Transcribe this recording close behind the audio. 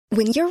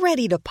When you're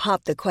ready to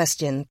pop the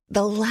question,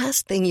 the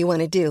last thing you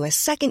want to do is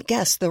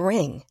second-guess the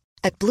ring.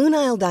 At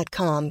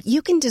BlueNile.com,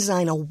 you can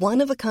design a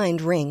one-of-a-kind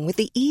ring with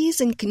the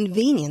ease and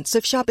convenience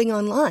of shopping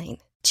online.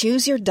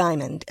 Choose your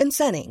diamond and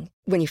setting.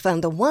 When you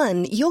find the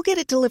one, you'll get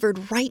it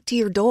delivered right to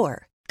your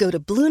door. Go to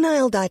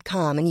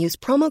BlueNile.com and use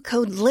promo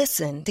code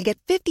LISTEN to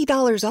get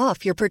 $50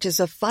 off your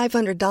purchase of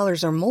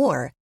 $500 or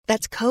more.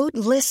 That's code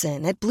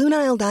LISTEN at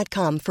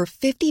BlueNile.com for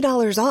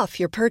 $50 off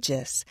your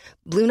purchase.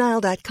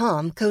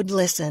 BlueNile.com, code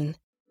LISTEN.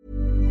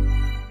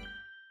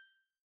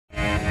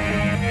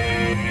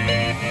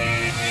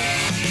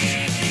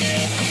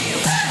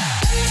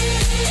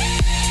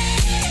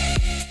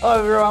 Hello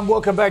everyone,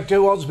 welcome back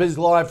to Ausbiz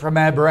Live from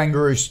our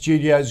Barangaroo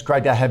Studios.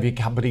 Great to have your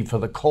company for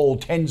the call.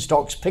 10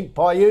 stocks picked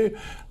by you.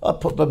 I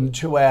put them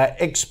to our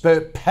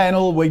expert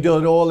panel. We do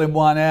it all in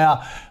 1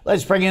 hour.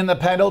 Let's bring in the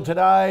panel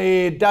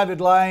today.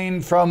 David Lane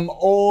from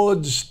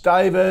Ords.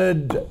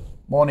 David,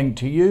 morning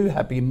to you.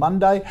 Happy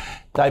Monday.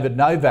 David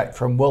Novak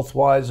from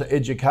Wealthwise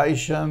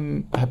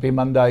Education. Happy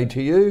Monday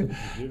to you.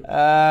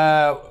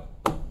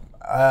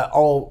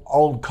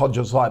 Old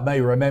codgers like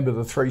me remember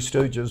the Three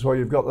Stooges. Well,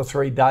 you've got the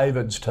three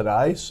Davids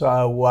today,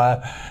 so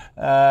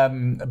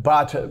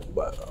but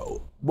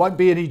won't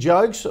be any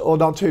jokes, or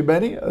not too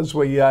many, as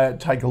we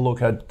take a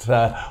look at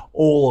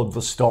all of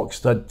the stocks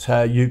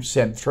that you've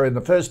sent through in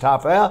the first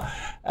half hour.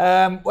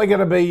 We're going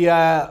to be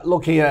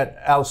looking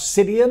at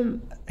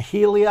Alcidion,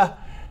 Helia,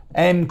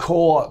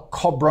 Amcor,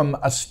 Cobram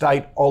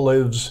Estate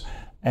Olives,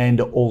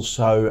 and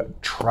also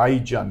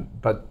Trajan.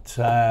 But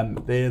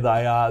there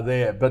they are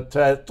there. But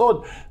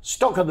thought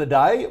stock of the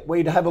day,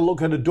 we'd have a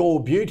look at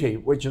Adore Beauty,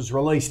 which has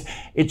released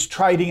its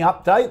trading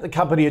update. The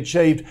company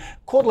achieved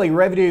quarterly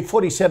revenue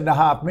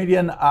 47.5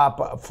 million, up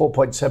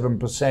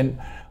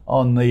 4.7%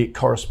 on the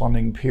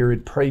corresponding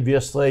period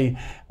previously,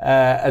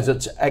 as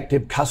its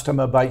active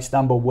customer base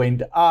number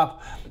went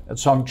up.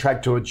 It's on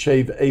track to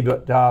achieve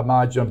EBITDA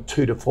margin of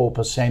 2 to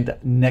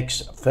 4%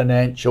 next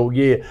financial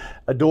year.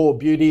 Adore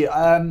Beauty,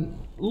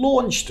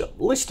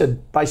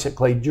 listed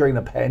basically during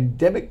the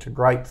pandemic to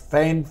great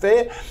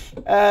fanfare.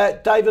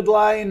 David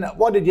Lane,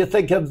 what did you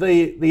think of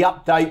the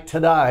update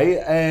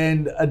today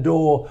and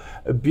Adore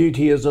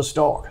Beauty as a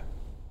stock?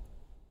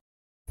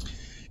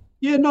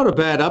 Yeah, not a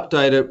bad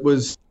update. It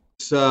was,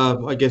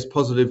 I guess,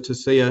 positive to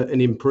see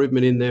an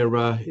improvement in their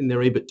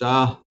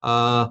EBITDA.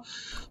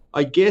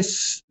 I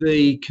guess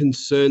the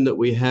concern that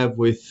we have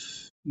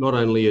with not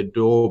only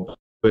Adore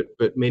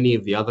but many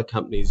of the other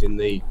companies in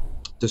the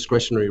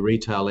discretionary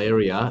retail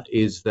area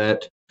is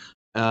that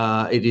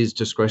it is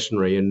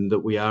discretionary, and that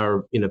we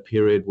are in a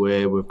period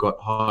where we've got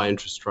high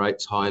interest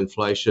rates, high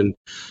inflation,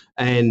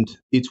 and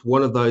it's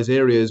one of those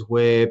areas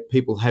where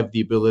people have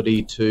the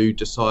ability to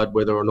decide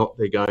whether or not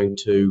they're going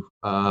to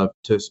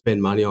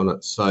spend money on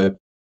it. So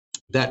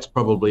that's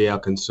probably our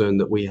concern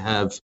that we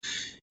have.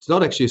 It's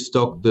not actually a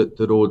stock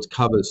that Ords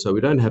covers, so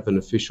we don't have an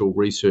official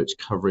research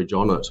coverage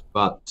on it.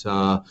 But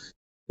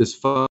as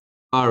far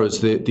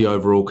as the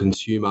overall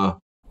consumer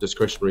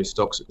discretionary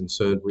stocks are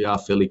concerned, we are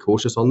fairly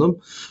cautious on them.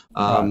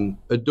 Right.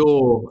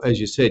 Adore, as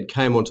you said,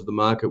 came onto the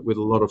market with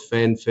a lot of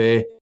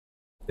fanfare.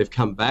 They've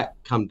come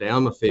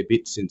down a fair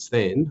bit since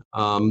then,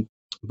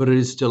 but it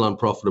is still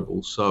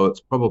unprofitable. So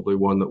it's probably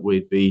one that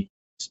we'd be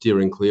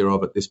steering clear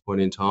of at this point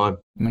in time.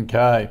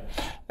 Okay.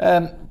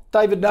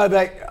 David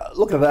Novak,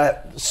 look at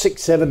that,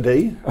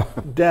 670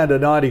 down to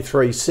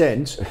 93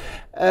 cents.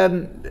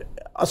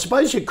 I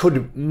suppose you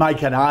could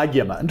make an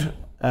argument,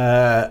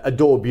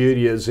 Adore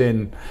Beauty is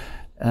in,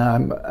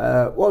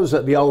 what was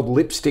it, the old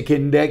lipstick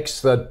index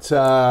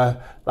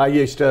that they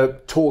used to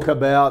talk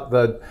about,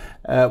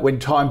 that when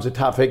times are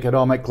tough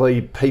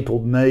economically,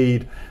 people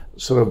need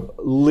sort of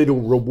little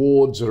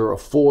rewards that are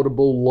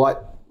affordable,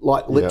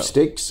 light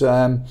lipsticks.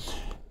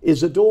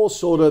 Is Adore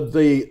sort of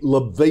the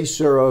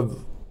Lovisa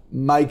of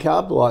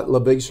makeup, like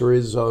Lovisa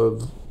is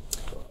of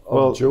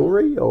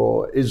jewellery,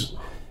 or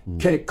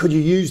could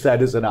you use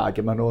that as an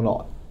argument or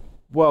not?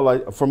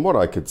 Well, from what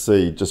I could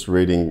see, just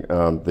reading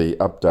the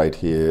update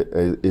here,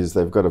 is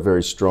they've got a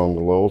very strong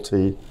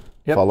loyalty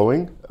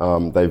following.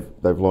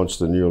 They've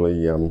launched a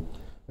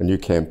new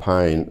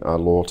campaign, a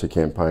loyalty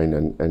campaign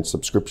and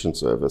subscription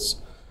service,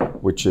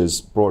 which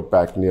has brought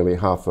back nearly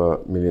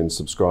 500,000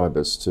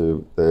 subscribers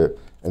to their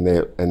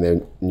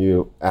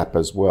new app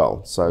as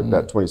well. So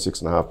about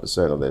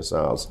 26.5% of their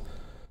sales.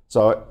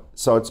 So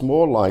it's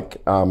more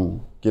like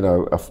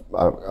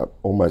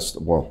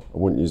almost, well, I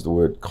wouldn't use the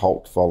word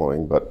cult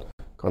following, but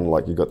kind of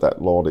like you've got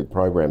that loyalty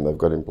program they've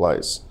got in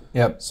place.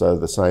 Yep. So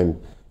the same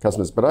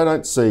customers, but I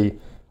don't see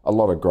a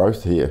lot of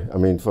growth here. I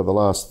mean, for the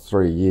last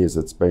 3 years,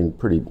 it's been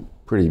pretty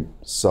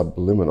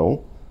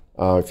subliminal.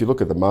 If you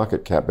look at the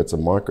market cap, it's a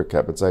micro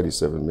cap. It's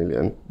 87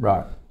 million.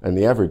 Right. And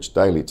the average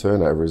daily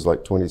turnover is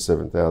like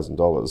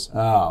 $27,000.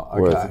 Oh,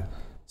 okay. Worth.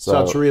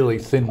 So it's really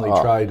thinly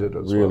traded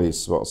as well. Really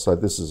small. So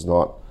this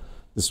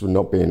would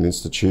not be an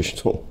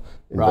institutional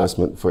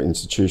investment for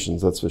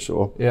institutions, that's for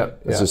sure. Yeah,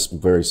 it's just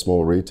very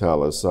small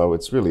retailers, so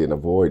it's really in a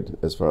void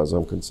as far as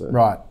I'm concerned.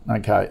 Right.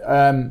 Okay.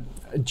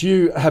 Do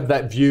you have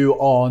that view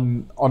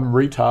on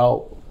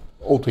retail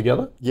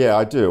altogether? Yeah,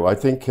 I do. I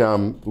think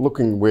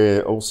looking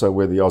where the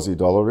Aussie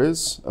dollar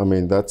is, I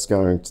mean, that's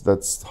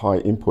high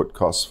input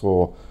costs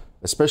for,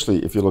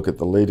 especially if you look at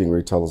the leading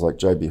retailers like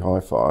JB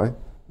Hi-Fi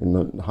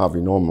and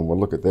Harvey Norman. We'll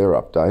look at their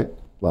update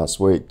last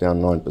week,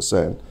 down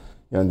 9%,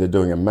 and they're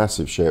doing a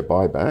massive share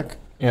buyback,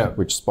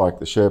 which spiked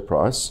the share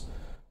price.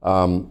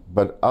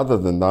 But other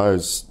than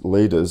those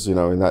leaders, in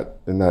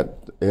that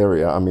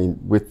area, I mean,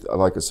 with,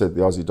 like I said,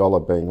 the Aussie dollar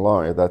being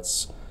low,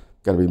 that's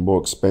going to be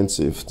more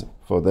expensive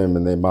for them,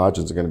 and their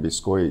margins are going to be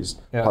squeezed.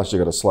 Yeah. Plus, you've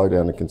got a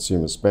slowdown in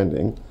consumer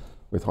spending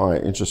with higher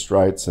interest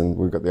rates, and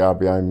we've got the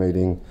RBA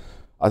meeting.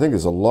 I think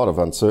there's a lot of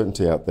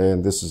uncertainty out there,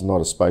 and this is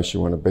not a space you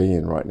want to be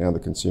in right now, the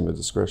consumer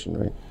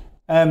discretionary.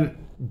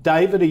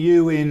 David, are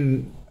you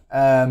in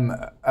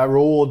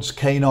Ords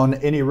keen on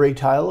any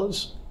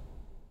retailers?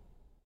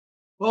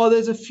 Well,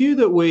 there's a few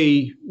that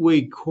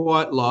we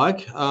quite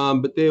like,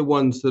 but they're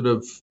ones that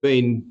have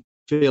been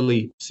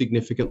fairly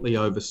significantly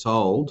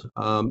oversold.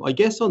 I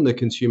guess on the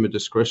consumer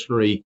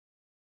discretionary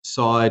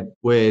side,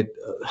 we're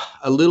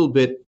a little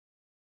bit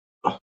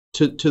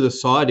to the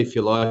side, if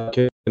you like,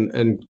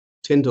 and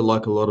tend to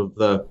like a lot of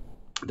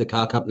the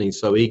car companies.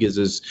 So Eagers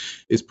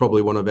is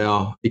probably one of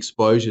our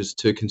exposures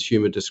to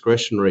consumer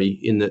discretionary,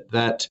 in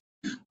that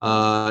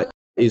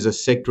is a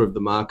sector of the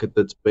market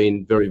that's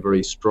been very,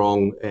 very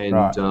strong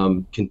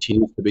and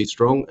continues to be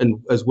strong,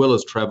 and as well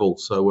as travel.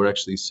 So we're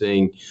actually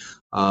seeing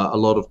a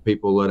lot of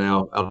people, and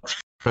our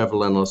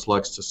travel analyst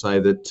likes to say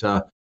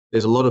that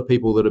there's a lot of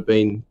people that have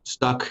been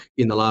stuck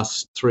in the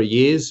last 3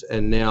 years,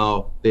 and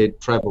now their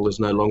travel is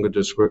no longer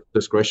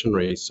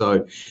discretionary.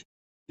 So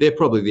they're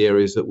probably the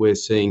areas that we're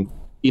seeing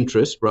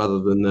interest rather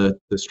than the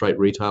straight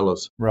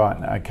retailers.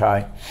 Right,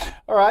 okay.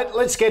 All right,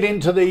 let's get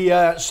into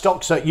the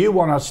stocks that you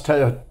want us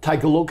to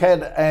take a look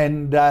at.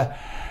 And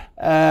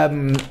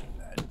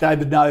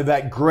David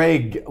Novak,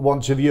 Greg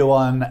wants a view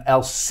on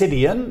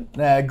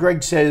Alcidion.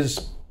 Greg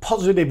says,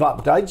 positive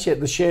updates, yet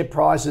the share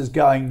price is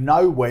going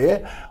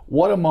nowhere.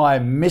 What am I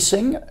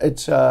missing?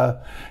 It's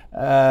a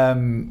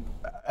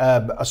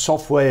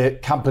software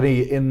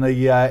company in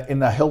the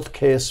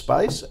healthcare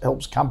space. It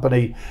helps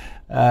company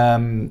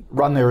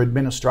run their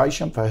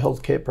administration for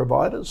healthcare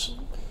providers.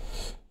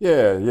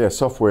 Yeah,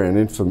 software and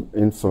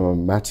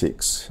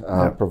informatics,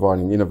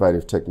 providing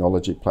innovative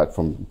technology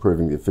platform,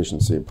 improving the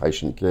efficiency of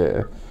patient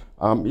care.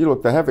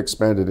 They have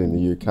expanded in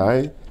the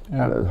UK.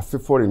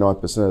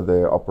 49% of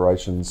their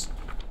operations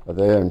are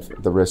there, and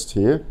the rest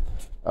here.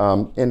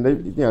 And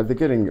they're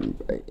getting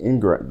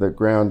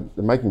they're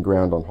making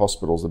ground on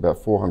hospitals,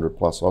 about 400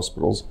 plus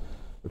hospitals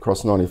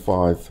across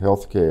 95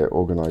 healthcare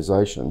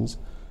organisations.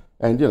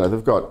 And,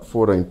 they've got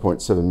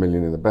 14.7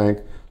 million in the bank.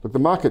 Look, the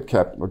market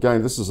cap,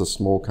 again, this is a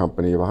small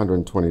company of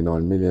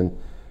 129 million.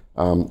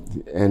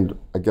 And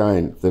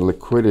again, the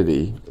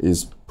liquidity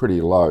is pretty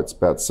low. It's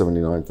about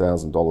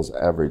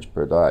 $79,000 average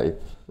per day.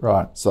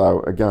 Right.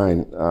 So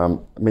again,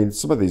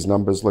 some of these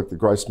numbers, look, the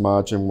gross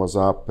margin was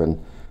up,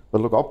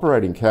 but look,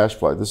 operating cash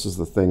flow, this is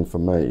the thing for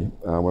me.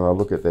 When I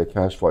look at their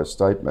cash flow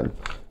statement,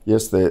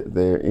 yes,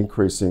 they're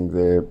increasing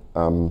their,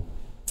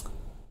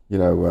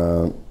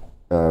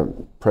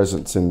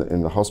 presence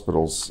in the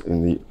hospitals,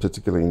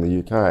 particularly in the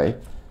UK,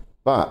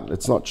 but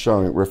it's not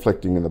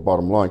reflecting in the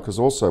bottom line, because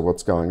also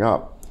what's going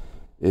up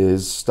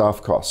is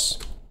staff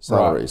costs,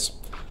 salaries.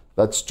 Right.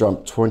 That's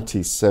jumped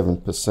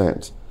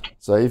 27%.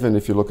 So even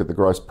if you look at the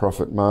gross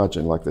profit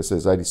margin, like this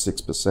says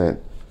 86%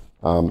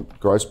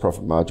 gross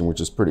profit margin,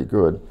 which is pretty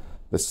good,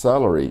 the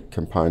salary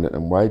component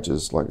and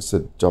wages, like I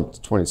said, jumped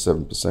to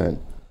 27%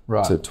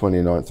 to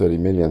 29-30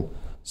 million.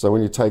 So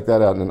when you take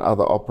that out and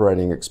other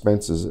operating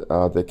expenses,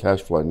 they're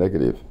cash flow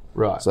negative.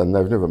 Right. So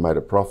they've never made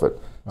a profit.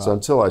 Right. So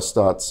until I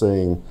start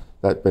seeing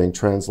that being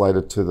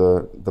translated to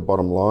the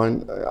bottom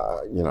line,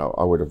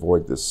 I would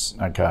avoid this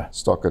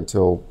stock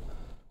until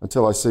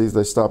I see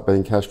they start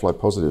being cash flow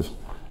positive.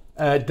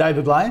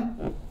 David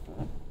Lane?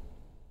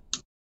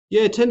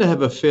 Yeah, I tend to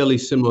have a fairly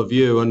similar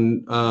view,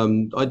 and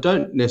I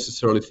don't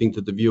necessarily think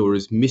that the viewer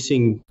is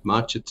missing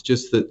much. It's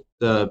just that,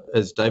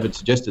 as David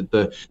suggested,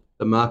 the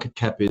market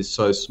cap is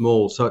so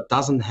small, so it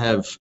doesn't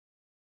have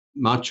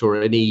much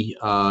or any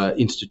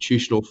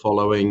institutional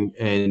following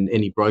and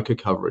any broker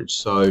coverage.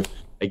 So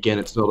again,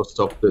 it's not a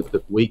stock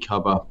that we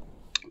cover,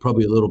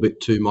 probably a little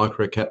bit too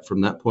micro cap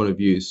from that point of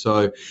view.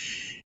 So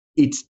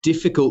it's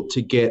difficult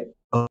to get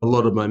a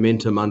lot of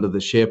momentum under the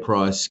share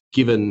price,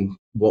 given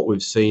what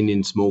we've seen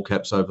in small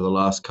caps over the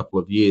last couple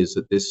of years,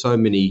 that there's so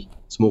many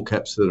small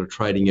caps that are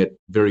trading at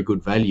very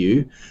good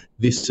value.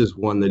 This is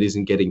one that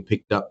isn't getting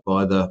picked up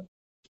by the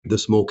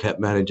small cap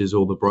managers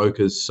or the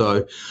brokers.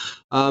 So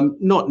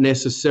not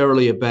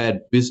necessarily a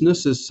bad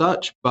business as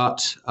such,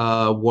 but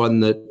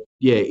one that,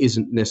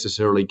 isn't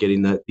necessarily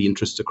getting the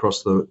interest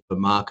across the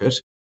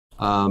market.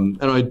 And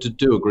I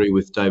do agree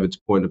with David's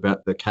point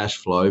about the cash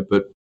flow,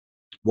 but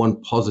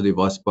one positive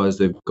I suppose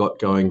they've got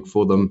going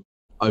for them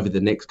over the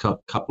next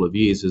couple of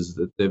years is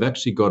that they've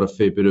actually got a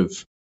fair bit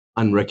of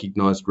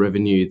unrecognised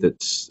revenue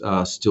that's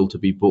still to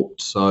be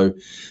booked. So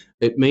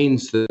it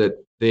means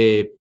that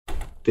they're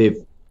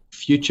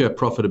future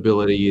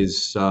profitability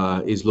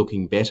is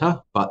looking better,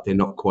 but they're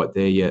not quite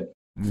there yet.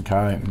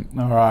 Okay,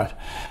 all right.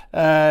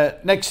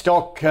 Next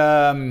stock,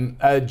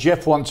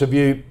 Jeff wants a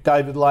view,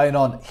 David Lane,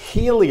 on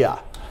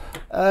Helia.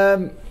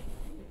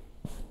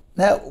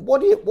 Now,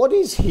 what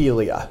is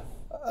Helia?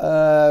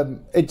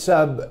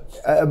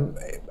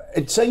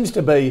 It seems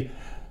to be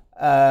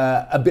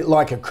a bit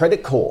like a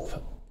credit corp,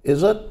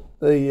 is it?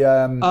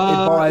 It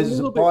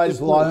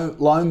buys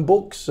loan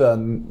books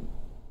and.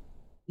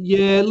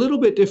 Yeah, a little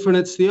bit different.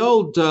 It's the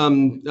old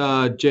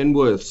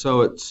Genworth, so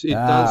it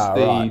does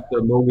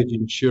the mortgage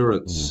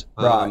insurance.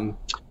 Right.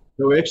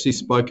 So we actually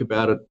spoke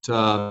about it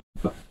a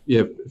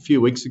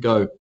few weeks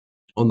ago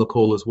on the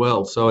call as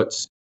well. So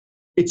it's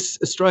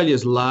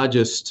Australia's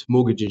largest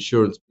mortgage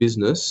insurance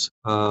business,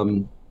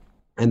 and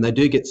they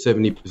do get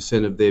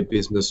 70% of their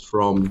business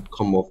from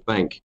Commonwealth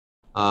Bank.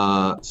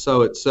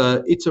 So it's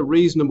a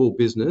reasonable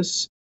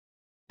business,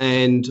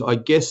 and I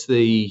guess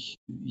the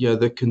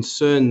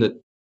concern that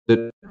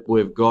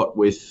we've got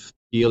with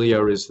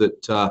Helia is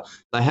that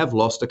they have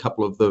lost a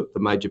couple of the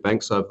major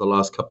banks over the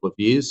last couple of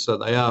years, so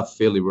they are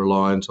fairly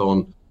reliant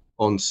on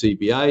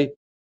CBA,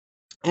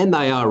 and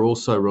they are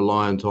also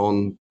reliant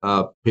on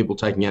people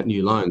taking out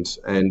new loans.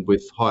 And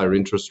with higher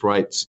interest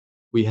rates,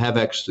 we have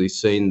actually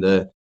seen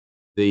the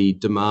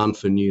demand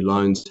for new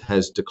loans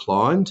has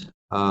declined.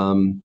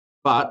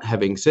 But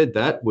having said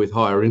that, with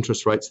higher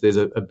interest rates, there's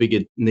a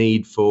bigger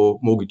need for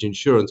mortgage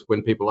insurance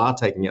when people are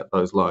taking out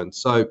those loans.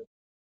 So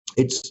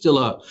it's still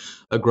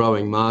a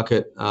growing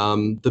market.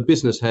 The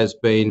business has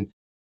been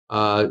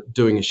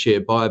doing a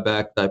share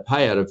buyback. They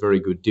pay out a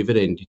very good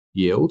dividend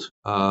yield.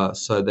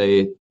 So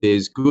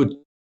there's good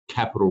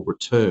capital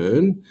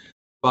return,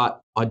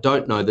 but I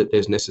don't know that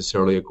there's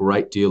necessarily a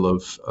great deal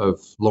of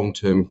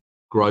long-term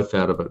growth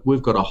out of it.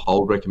 We've got a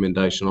hold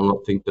recommendation. I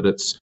don't think that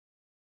it's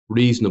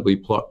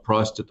reasonably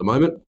priced at the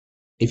moment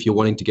if you're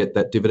wanting to get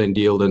that dividend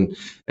yield and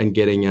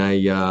getting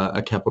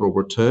a capital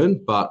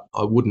return, but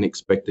I wouldn't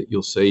expect that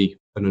you'll see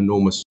an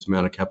enormous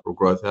amount of capital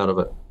growth out of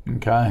it.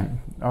 Okay.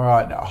 All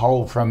right. A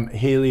hold from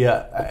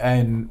Helia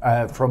and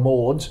from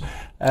Ords.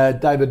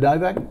 David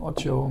Novak,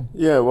 what's your...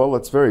 Yeah, well,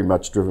 it's very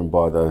much driven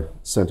by the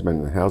sentiment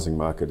in the housing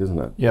market, isn't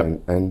it?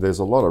 Yep. And there's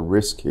a lot of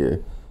risk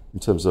here in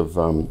terms of,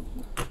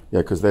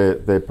 because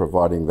they're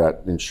providing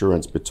that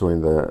insurance between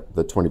the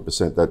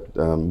 20% that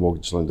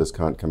mortgage lenders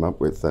can't come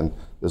up with. And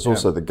there's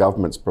also the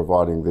government's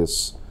providing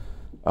this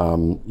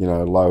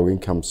low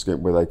income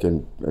scheme where they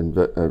can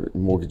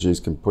mortgagees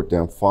can put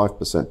down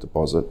 5%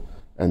 deposit,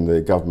 and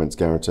the government's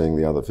guaranteeing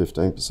the other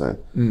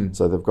 15%.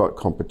 So they've got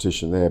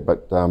competition there,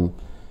 but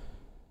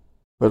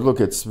look,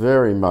 it's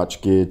very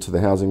much geared to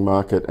the housing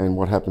market and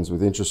what happens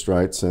with interest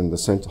rates and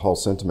the whole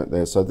sentiment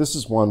there. So this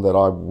is one that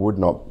I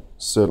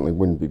certainly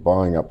wouldn't be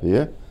buying up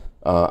here.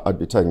 I'd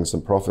be taking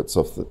some profits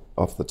off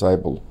the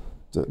table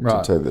to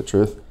tell you the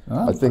truth.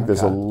 I think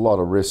there's a lot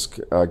of risk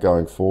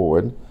going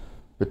forward,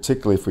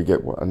 particularly if we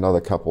get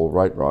another couple of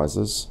rate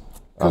rises.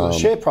 Because the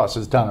share price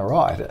has done all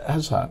right,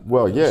 hasn't it?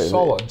 Well, yeah. It's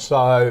solid,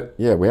 so...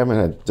 Yeah, we haven't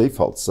had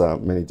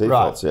many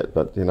defaults yet,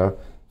 but,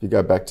 if you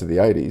go back to the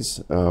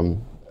 80s,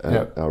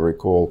 I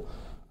recall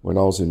when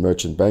I was in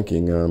merchant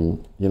banking,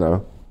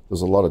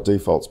 there's a lot of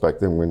defaults back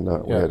then when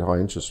we had high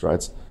interest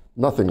rates.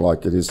 Nothing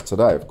like it is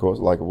today, of course,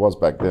 like it was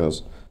back then. It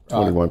was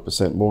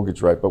 21%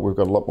 mortgage rate, but we've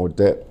got a lot more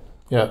debt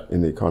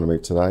in the economy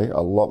today,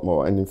 a lot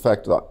more. And in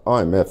fact, the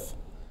IMF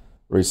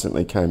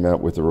recently came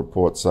out with a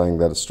report saying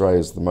that Australia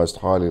is the most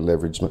highly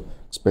leveraged,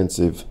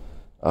 expensive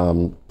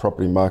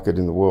property market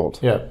in the world.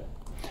 Yeah.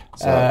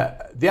 So,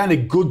 the only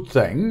good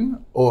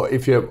thing, or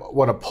if you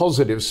want a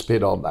positive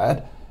spin on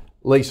that,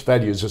 lease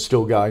values are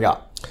still going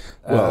up.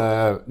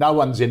 Well, no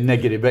one's in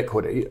negative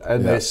equity,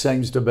 and there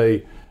seems to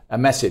be a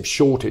massive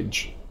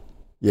shortage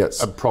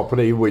of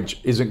property,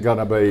 which isn't going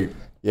to be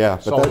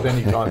solved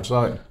anytime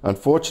soon.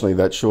 Unfortunately,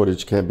 that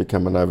shortage can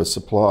become an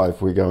oversupply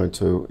if we go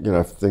into,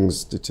 if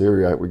things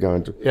deteriorate, we go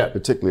into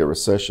particularly a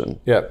recession.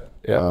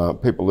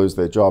 People lose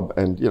their job.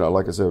 And,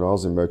 like I said, when I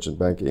was in merchant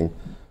banking,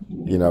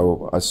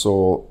 I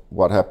saw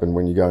what happened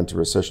when you go into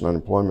recession,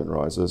 unemployment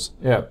rises.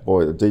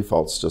 Boy, the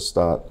defaults just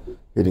start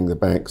hitting the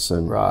banks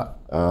and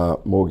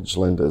mortgage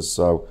lenders.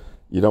 So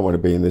you don't want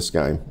to be in this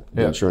game,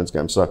 the insurance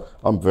game. So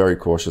I'm very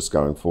cautious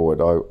going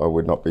forward. I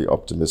would not be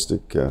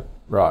optimistic.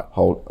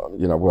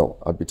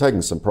 I'd be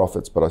taking some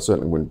profits, but I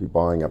certainly wouldn't be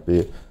buying up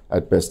here.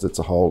 At best, it's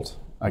a hold.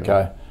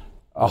 Okay,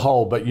 a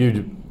hold, but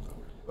you'd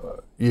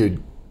take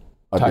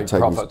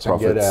profits and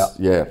get out.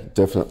 Yeah,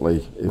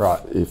 definitely.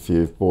 If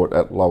you've bought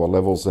at lower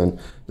levels, and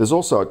there's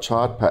also a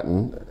chart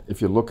pattern.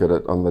 If you look at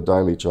it on the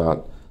daily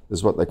chart,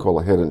 there's what they call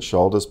a head and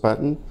shoulders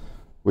pattern,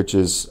 which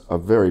is a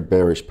very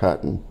bearish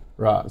pattern.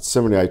 It's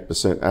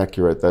 78%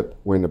 accurate that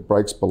when it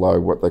breaks below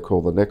what they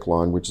call the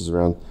neckline, which is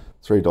around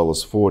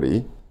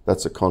 $3.40,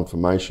 that's a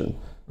confirmation.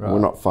 We're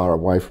not far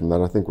away from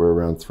that. I think we're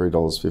around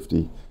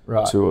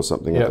 $3.52 or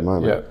something at the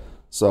moment.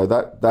 So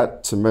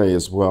that to me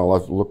as well,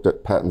 I've looked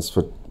at patterns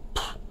for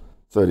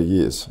 30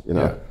 years.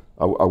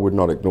 I would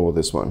not ignore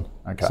this one.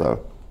 Okay. So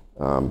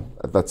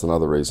that's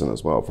another reason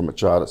as well from a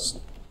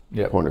chartist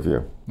point of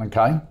view.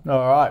 Okay,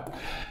 all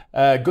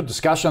right. Good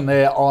discussion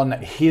there on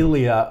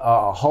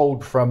Helia.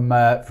 Hold from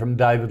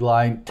David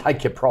Lane.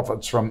 Take your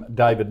profits from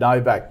David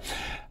Novak.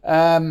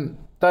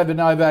 David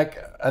Novak,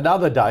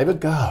 another David.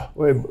 God,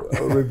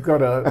 we've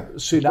got a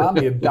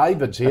tsunami of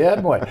Davids here,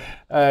 haven't we?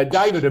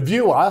 David, a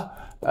viewer,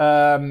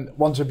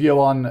 wants a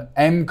view on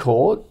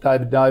Amcor.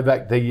 David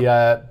Novak,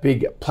 the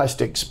big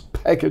plastics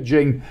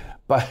packaging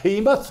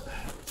behemoth,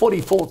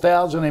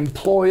 44,000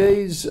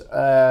 employees,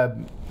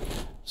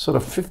 sort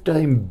of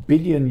 $15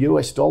 billion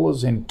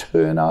in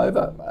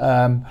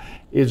turnover,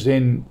 is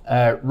in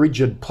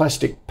rigid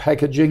plastic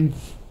packaging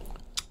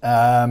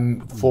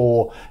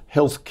for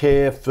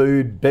healthcare,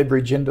 food,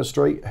 beverage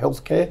industry,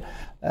 healthcare.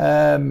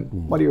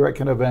 What do you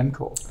reckon of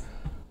Amcor?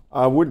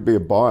 I would be a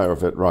buyer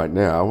of it right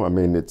now. I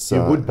mean, it's...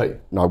 You would be?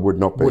 No, I would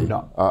not be. Would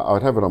not.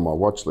 I'd have it on my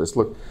watch list.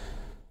 Look,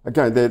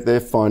 again,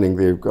 they're finding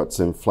they've got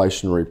some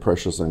inflationary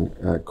pressures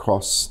and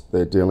costs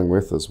they're dealing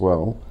with as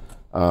well.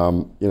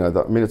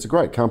 It's a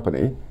great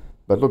company,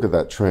 but look at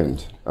that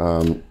trend.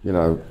 It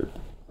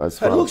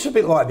looks a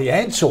bit like the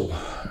Ansell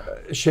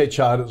share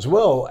chart as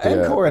well.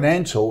 Amcor and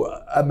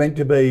Ansell are meant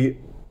to be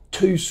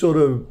two sort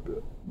of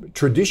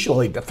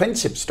traditionally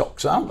defensive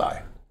stocks, aren't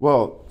they?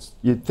 Well,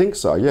 you'd think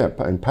so, yeah,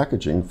 in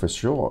packaging for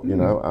sure,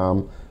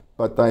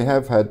 but they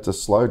have had to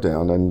slow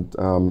down, and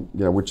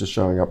which is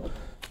showing up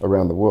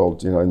around the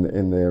world,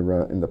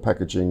 in the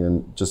packaging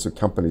and just the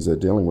companies they're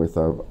dealing with.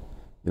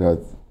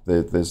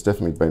 There's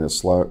definitely been a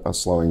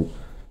slowing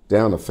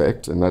down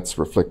effect, and that's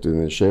reflected in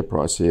their share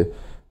price here.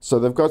 So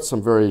they've got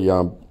some very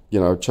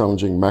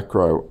challenging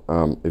macro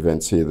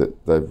events here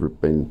that they've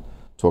been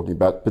talking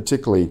about,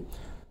 particularly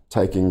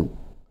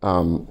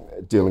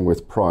dealing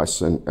with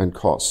price and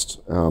cost.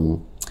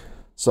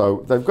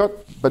 So they've got,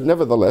 but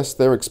nevertheless,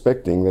 they're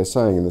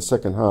saying in the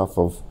second half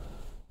of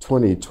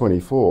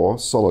 2024,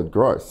 solid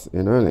growth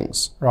in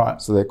earnings.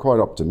 Right. So they're quite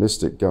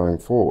optimistic going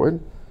forward.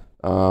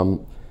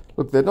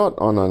 Look, they're not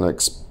on an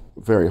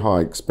very high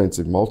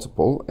expensive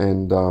multiple,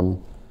 and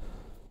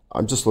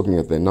I'm just looking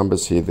at their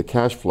numbers here. The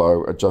cash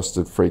flow,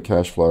 adjusted free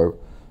cash flow,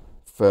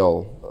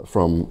 fell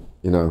from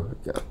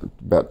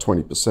about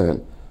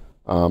 20%.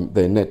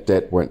 Their net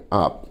debt went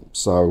up,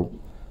 so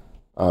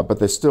but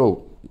they're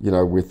still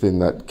within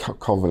that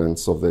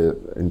confidence of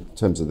in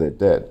terms of their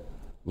debt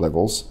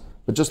levels.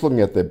 But just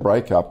looking at their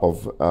breakup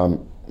of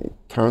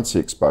currency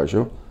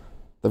exposure,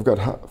 they've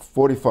got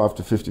 45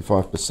 to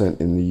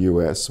 55% in the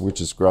US, which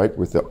is great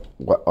with the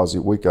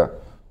weaker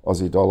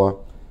Aussie dollar,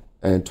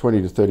 and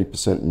 20 to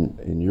 30%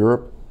 in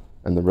Europe,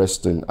 and the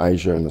rest in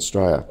Asia and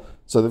Australia.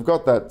 So they've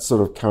got that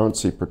sort of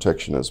currency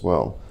protection as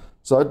well.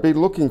 So I'd be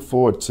looking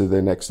forward to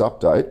their next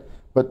update.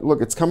 But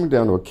look, it's coming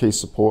down to a key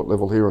support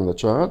level here on the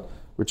chart,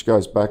 which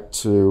goes back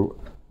to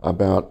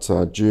about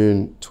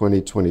June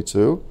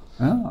 2022.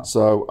 Oh.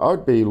 So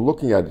I'd be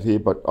looking at it here,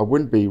 but I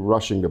wouldn't be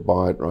rushing to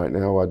buy it right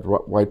now. I'd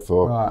wait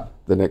for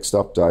the next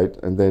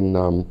update and then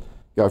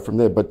go from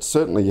there. But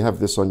certainly you have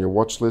this on your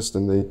watch list,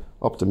 and the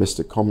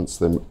optimistic comments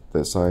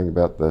they're saying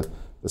about the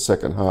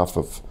second half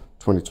of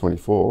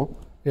 2024.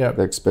 Yeah.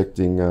 They're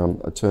expecting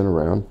a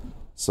turnaround.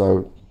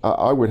 So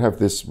I would have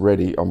this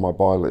ready on my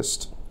buy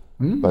list,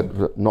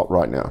 but not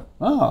right now.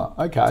 Oh,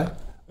 okay.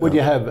 Would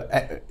you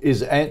have,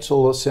 is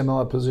Ansell a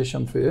similar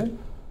position for you?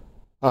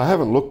 I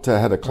haven't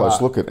had a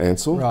close look at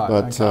Ansell,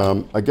 but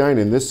again,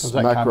 in this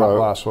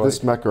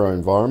macro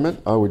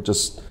environment, I would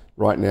just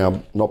right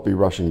now not be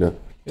rushing to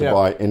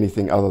buy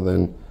anything other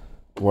than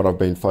what I've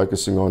been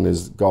focusing on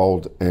is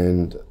gold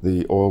and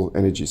the oil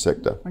energy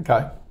sector.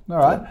 Okay, all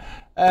right.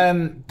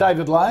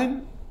 David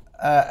Lane,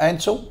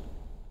 Ansell.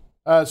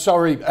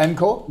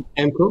 Amcor.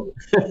 Amcor.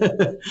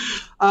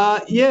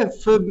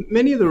 For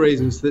many of the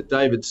reasons that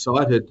David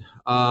cited,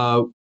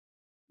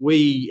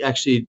 we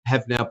actually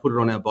have now put it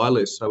on our buy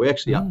list. So we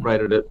actually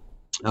upgraded it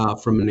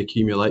from an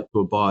accumulate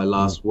to a buy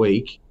last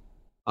week.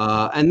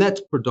 And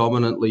that's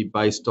predominantly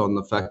based on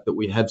the fact that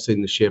we have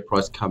seen the share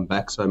price come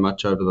back so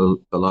much over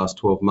the last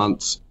 12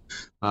 months.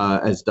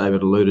 As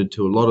David alluded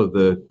to, a lot of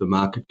the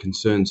market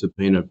concerns have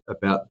been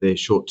about their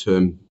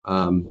short-term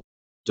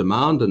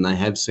demand, and they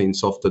have seen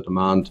softer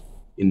demand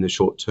in the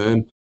short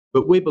term.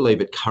 But we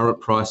believe at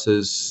current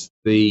prices,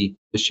 the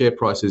share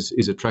price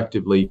is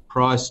attractively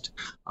priced,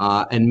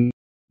 and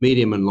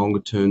medium and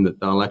longer term that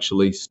they'll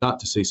actually start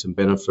to see some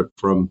benefit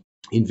from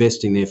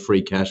investing their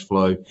free cash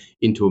flow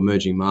into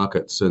emerging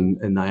markets,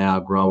 and they are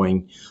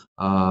growing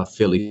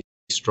fairly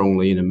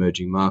strongly in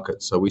emerging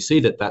markets. So we see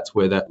that that's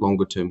where that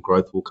longer term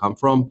growth will come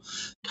from.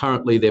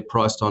 Currently, they're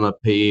priced on a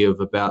PE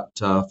of about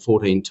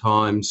 14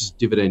 times,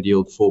 dividend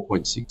yield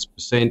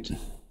 4.6%.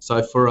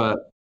 So for a,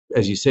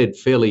 as you said,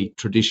 fairly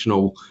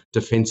traditional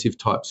defensive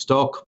type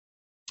stock,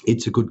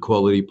 it's a good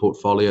quality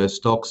portfolio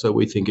stock. So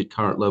we think at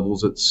current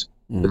levels it's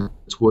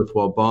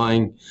worthwhile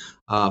buying.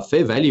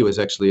 Fair value is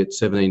actually at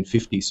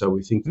 $17.50, so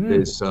we think that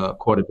there's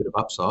quite a bit of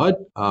upside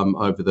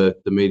over the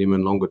medium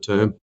and longer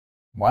term.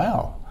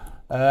 Wow.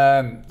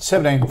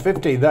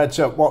 $17.50, that's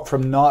what,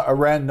 from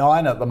around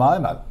 9 at the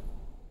moment?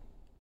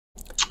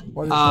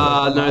 What is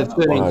no,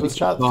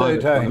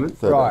 13.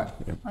 13. Right.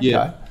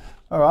 Yeah.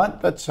 All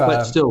right, that's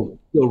but still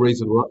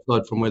reasonable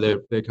upside from where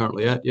they're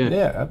currently at. Yeah.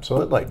 Yeah,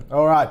 absolutely.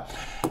 All right,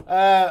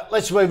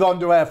 let's move on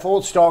to our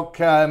fourth stock.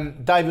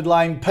 David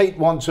Lane, Pete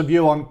wants a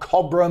view on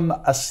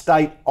Cobram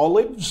Estate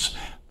Olives.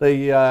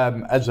 The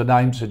as the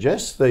name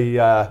suggests,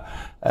 the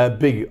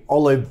big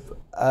olive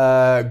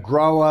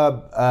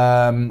grower,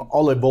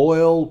 olive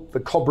oil, the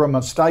Cobram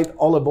Estate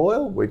olive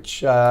oil,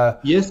 which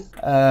yes,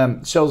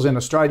 sells in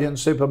Australian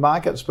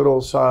supermarkets, but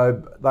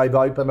also they've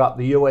opened up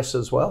the US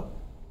as well.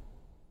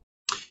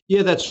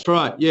 Yeah, that's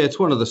right. Yeah, it's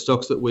one of the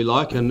stocks that we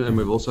like, and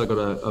we've also got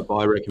a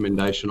buy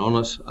recommendation on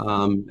it.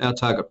 Our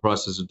target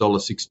price is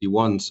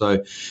 $1.61, so I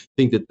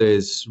think that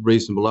there's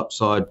reasonable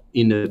upside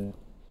in it,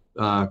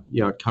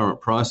 at current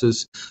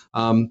prices.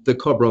 The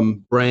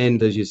Cobram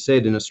brand, as you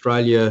said, in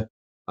Australia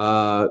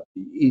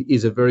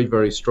is a very,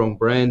 very strong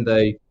brand.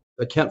 They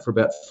account for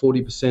about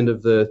 40%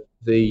 of the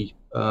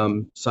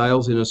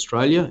sales in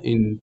Australia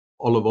in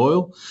olive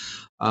oil.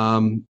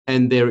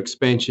 And their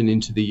expansion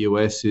into the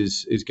US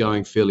is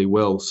going fairly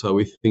well. So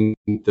we think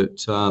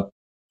that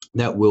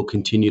that will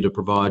continue to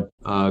provide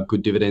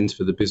good dividends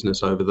for the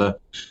business over the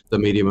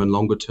medium and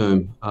longer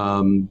term.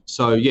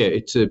 So yeah,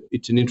 it's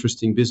an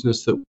interesting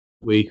business that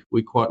we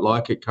quite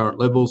like at current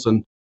levels.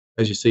 And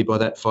as you see by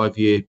that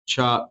 5-year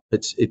chart,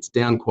 it's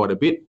down quite a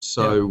bit.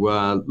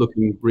 So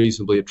looking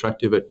reasonably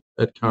attractive at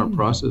current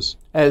prices.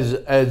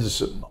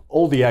 As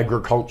all the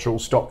agricultural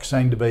stocks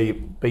seem to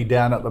be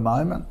down at the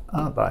moment,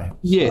 aren't they?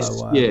 Yes,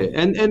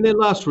 and their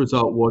last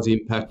result was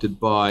impacted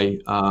by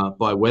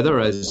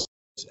weather, as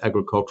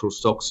agricultural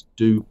stocks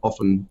do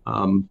often.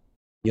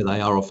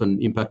 They are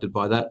often impacted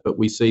by that, but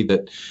we see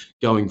that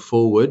going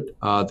forward,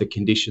 the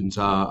conditions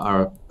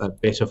are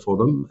better for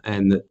them,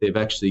 and that they've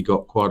actually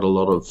got quite a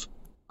lot of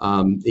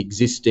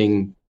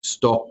existing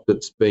stock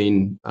that's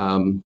been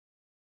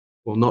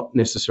not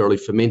necessarily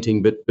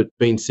fermenting, but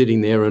been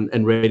sitting there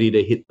and ready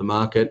to hit the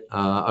market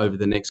over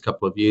the next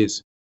couple of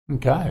years.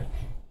 Okay.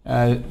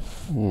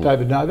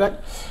 David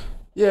Novak?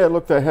 Yeah,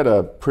 look, they had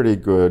a pretty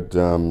good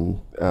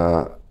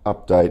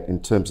update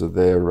in terms of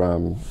their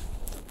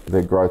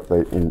growth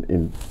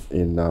in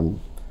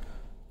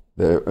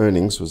their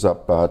earnings was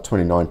up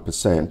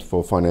 29%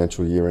 for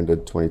financial year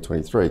ended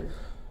 2023.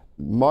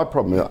 My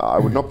problem, I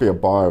would not be a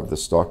buyer of the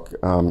stock.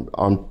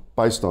 I'm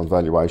based on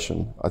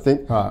valuation. I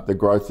think the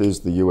growth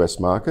is the US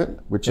market,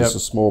 which is a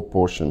small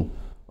portion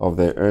of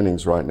their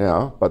earnings right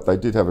now, but they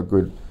did have a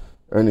good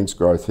earnings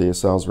growth here,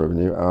 sales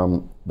revenue.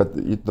 But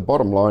the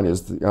bottom line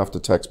is the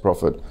after-tax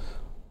profit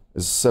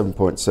is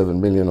 7.7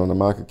 million on a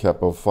market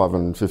cap of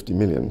 550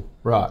 million.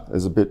 Right.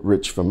 Is a bit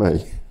rich for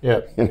me.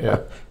 Yeah.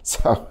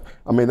 So,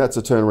 I mean, that's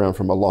a turnaround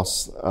from a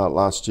loss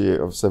last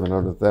year of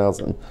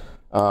 700,000.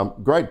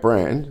 Great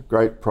brand,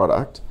 great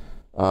product,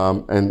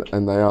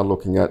 and they are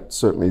looking at,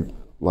 certainly,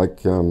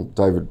 like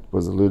David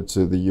was alluded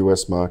to, the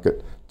US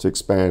market to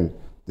expand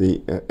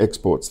the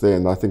exports there,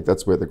 and I think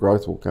that's where the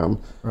growth will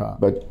come. Right.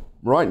 But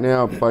right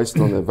now, based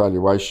on their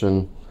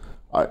valuation,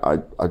 I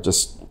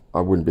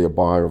wouldn't be a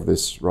buyer of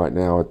this right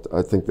now.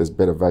 I think there's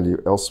better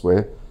value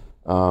elsewhere.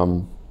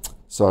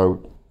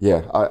 So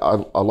yeah,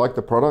 I like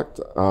the product.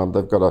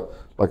 They've got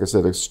like I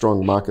said, a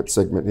strong market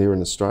segment here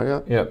in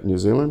Australia, New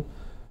Zealand.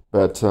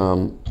 But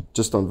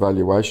just on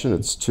valuation,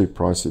 it's too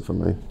pricey for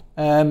me.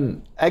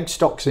 Ag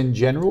stocks in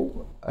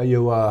general, are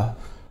you...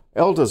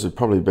 Elders would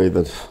probably be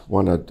the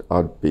one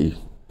I'd be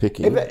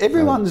picking.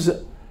 Everyone's...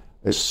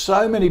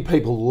 so many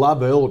people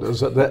love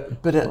Elders,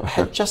 but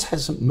it just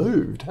hasn't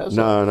moved, has it?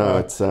 No,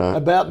 it's...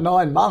 about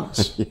 9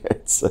 months. Yeah,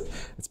 it's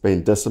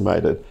been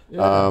decimated.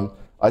 Yeah.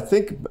 I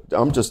think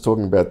I'm just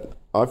talking about...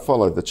 I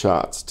follow the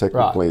charts.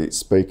 Technically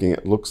speaking,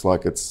 it looks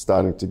like it's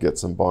starting to get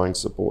some buying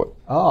support.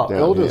 Oh,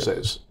 Elders here.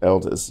 is?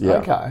 Elders, yeah.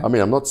 Okay. I mean,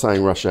 I'm not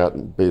saying rush out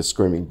and be a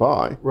screaming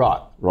buy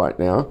right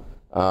now,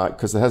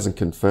 because it hasn't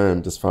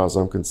confirmed, as far as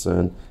I'm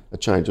concerned, a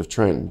change of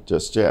trend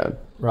just yet.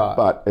 Right.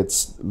 But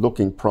it's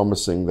looking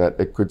promising that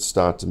it could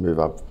start to move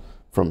up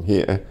from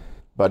here.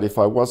 But if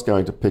I was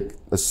going to pick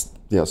a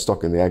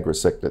stock in the agri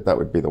sector, that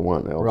would be the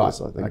one, Elders,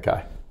 I think.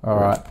 Okay, all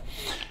right.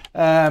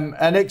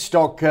 Our next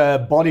stock,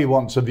 Body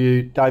wants a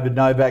view, David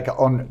Novak,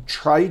 on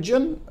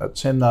Trajan.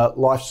 It's in the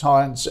life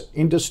science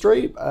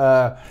industry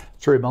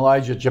through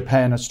Malaysia,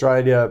 Japan,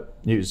 Australia,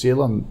 New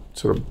Zealand,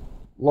 sort of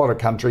a lot of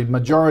countries.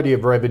 Majority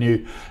of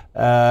revenue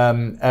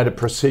out of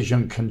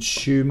precision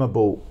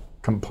consumable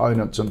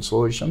components and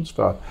solutions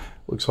for,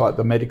 looks like,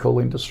 the medical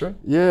industry.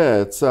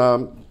 Yeah, it's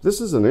this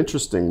is an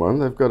interesting one.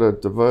 They've got a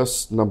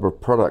diverse number of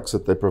products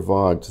that they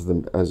provide to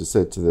them, as I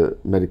said, to the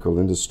medical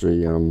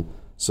industry.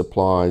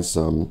 Supplies,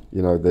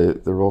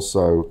 they're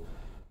also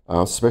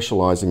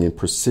specialising in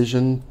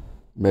precision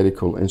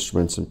medical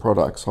instruments and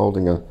products,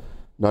 holding a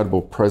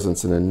notable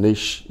presence in a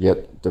niche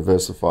yet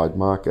diversified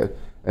market,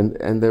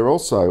 and they're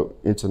also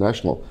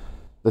international.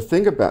 The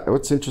thing about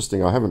what's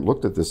interesting, I haven't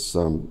looked at this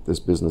this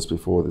business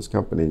before, this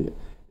company,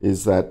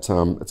 is that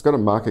it's got a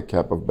market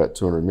cap of about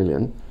 200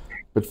 million,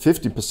 but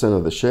 50%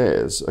 of the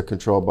shares are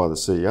controlled by the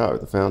CEO,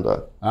 the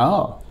founder.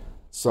 Oh.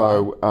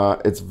 So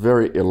it's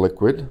very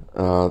illiquid.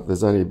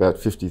 There's only about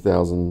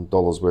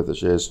 $50,000 worth of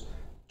shares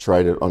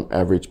traded on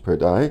average per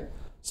day.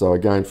 So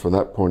again, from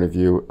that point of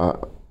view,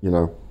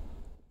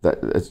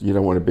 that you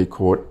don't want to be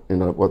caught in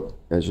what,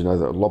 as you know,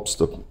 the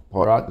lobster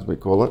pot, right, as we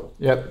call it.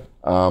 Yep.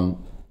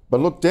 But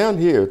look down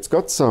here,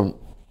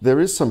 there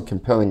is some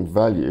compelling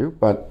value,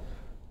 but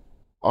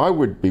I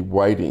would be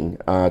waiting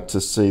to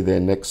see their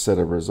next set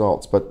of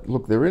results. But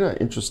look, they're in an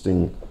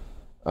interesting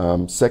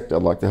sector,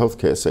 like the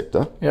healthcare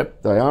sector.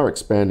 Yep. They are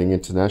expanding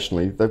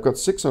internationally. They've got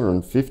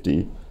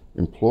 650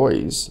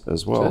 employees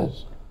as well.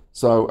 Jeez.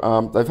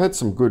 So they've had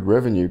some good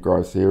revenue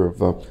growth here of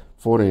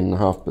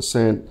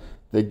 14.5%.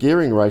 Their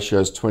gearing ratio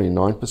is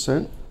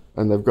 29%,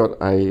 and they've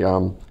got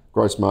a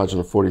gross margin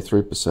of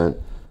 43%.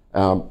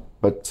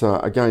 But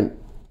again,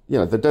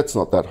 the debt's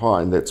not that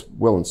high, and that's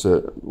well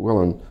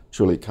and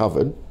truly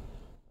covered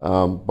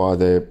by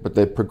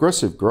their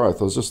progressive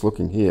growth. I was just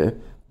looking here,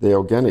 their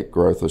organic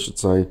growth, I should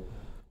say,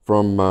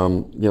 from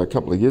a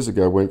couple of years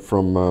ago went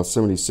from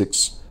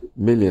 76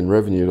 million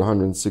revenue to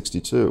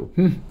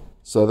 162.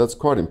 So that's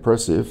quite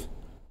impressive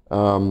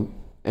and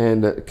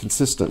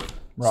consistent.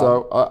 Right.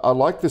 So I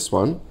like this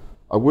one.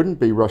 I wouldn't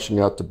be rushing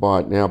out to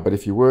buy it now, but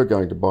if you were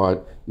going to buy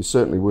it, you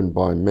certainly wouldn't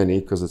buy many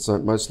because it's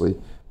mostly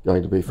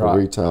going to be for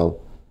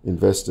retail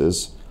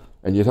investors.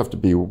 And you'd have to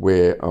be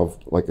aware of,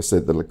 like I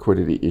said, the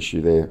liquidity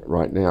issue there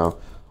right now.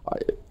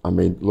 I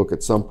mean, look,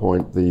 at some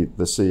point the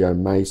CEO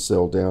may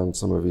sell down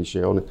some of his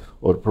shareholding,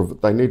 or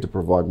they need to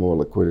provide more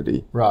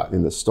liquidity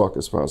in the stock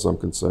as far as I'm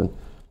concerned.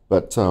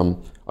 But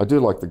I do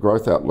like the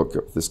growth outlook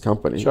of this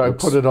company. So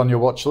put it on your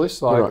watch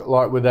list,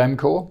 like with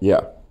Amcor?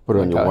 Yeah, put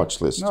it on your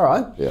watch list. All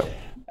right. Yeah.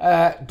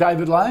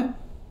 David Lane?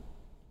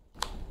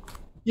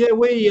 Yeah,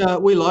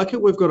 we like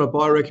it. We've got a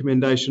buy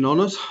recommendation on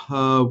it.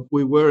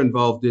 We were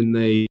involved in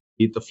the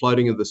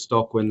floating of the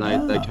stock when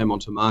they came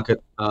onto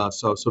market,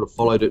 so I sort of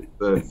followed it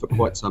for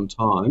quite some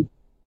time.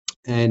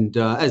 And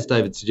as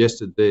David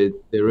suggested,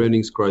 their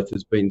earnings growth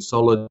has been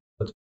solid.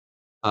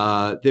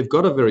 They've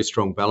got a very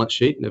strong balance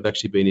sheet, and they've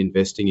actually been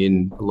investing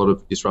in a lot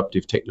of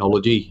disruptive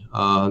technology,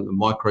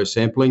 micro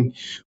sampling,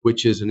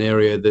 which is an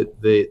area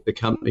that the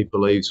company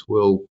believes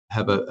will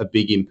have a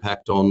big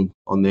impact on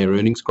their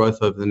earnings growth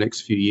over the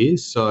next few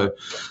years. So,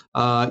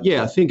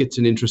 I think it's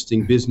an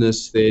interesting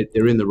business.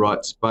 They're in the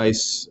right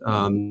space.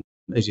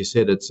 As you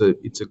said, it's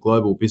a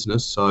global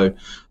business, so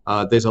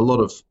there's a lot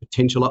of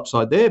potential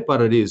upside there,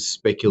 but it is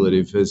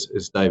speculative,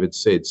 as David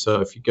said.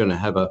 So if you're going to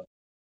have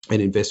an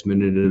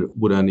investment in it, it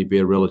would only be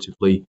a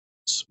relatively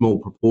small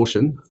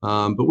proportion.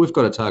 But we've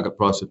got a target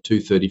price of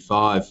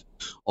 $2.35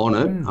 on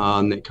it,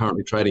 and they're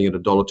currently trading at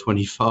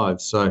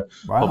 $1.25. So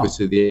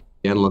obviously the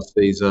analyst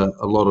sees a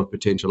lot of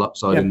potential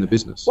upside in the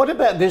business. What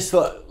about this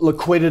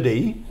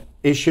liquidity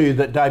issue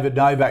that David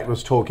Novak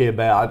was talking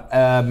about,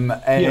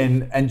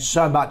 and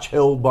so much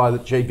held by the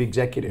chief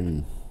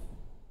executive?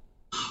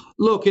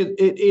 Look,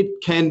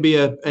 it can be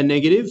a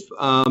negative.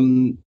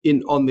 On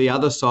the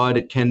other side,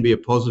 it can be a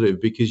positive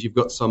because you've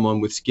got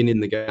someone with skin in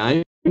the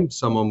game,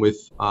 someone with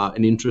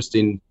an interest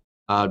in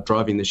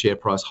driving the share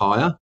price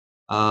higher.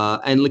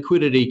 And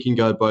liquidity can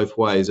go both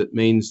ways. It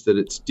means that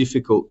it's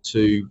difficult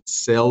to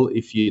sell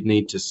if you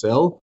need to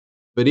sell.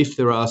 But if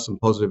there are some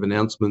positive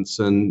announcements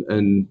and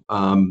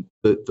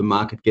the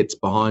market gets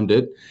behind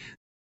it,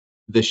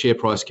 the share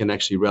price can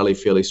actually rally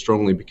fairly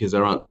strongly because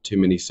there aren't too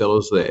many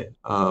sellers there.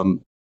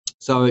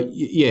 So,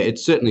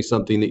 it's certainly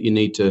something that you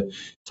need to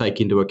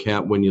take into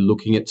account when you're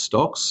looking at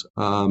stocks.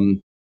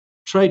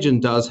 Trajan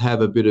does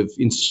have a bit of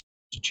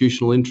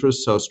institutional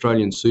interest, so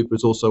Australian Super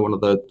is also one of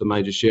the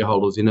major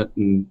shareholders in it,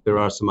 and there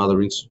are some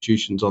other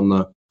institutions on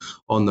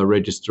the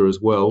register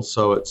as well.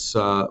 So it's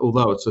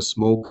although it's a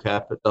small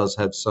cap, it does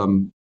have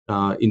some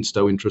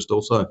insto interest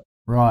also.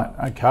 Right.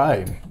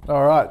 Okay.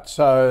 All right.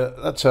 So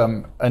that's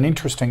an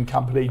interesting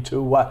company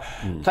to.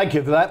 Thank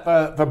you for that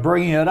for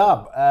bringing it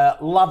up.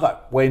 Love it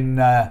when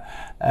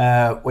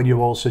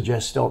you all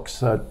suggest stocks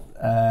that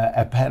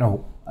our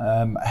panel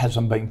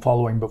hasn't been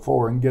following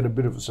before and get a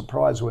bit of a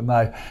surprise when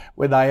they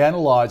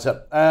analyse it.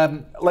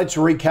 Let's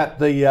recap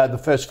the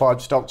first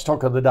five stocks.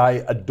 Stock of the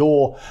day: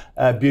 Adore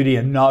Beauty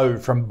and No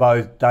from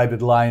both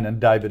David Lane and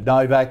David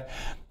Novak.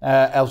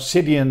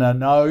 Alcidion a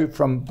no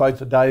from both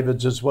the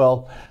Davids as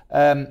well.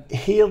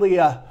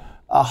 Helia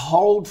a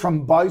hold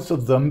from both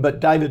of them, but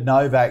David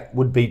Novak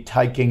would be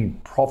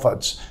taking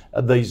profits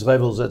at these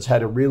levels. It's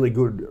had a really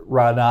good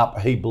run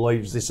up. He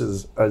believes this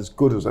is as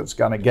good as it's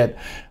going to get,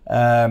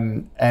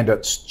 and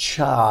its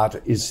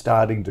chart is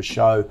starting to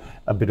show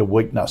a bit of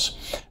weakness.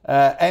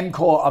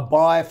 Amcor a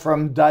buy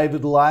from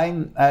David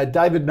Lane.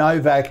 David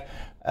Novak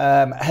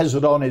has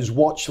it on his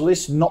watch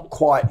list, not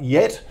quite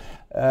yet.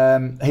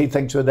 He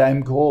thinks with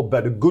Amcor,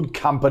 but a good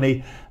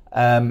company,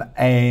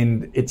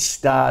 and it's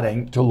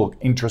starting to look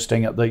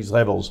interesting at these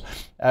levels.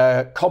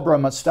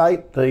 Cobram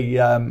Estate,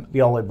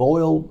 the olive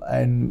oil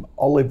and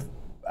olive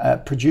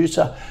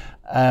producer,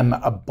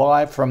 a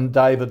buy from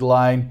David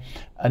Lane,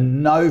 a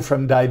no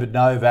from David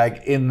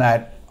Novak in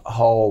that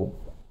whole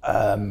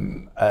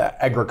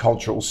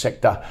agricultural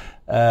sector.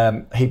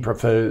 He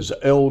prefers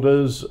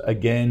Elders.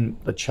 Again,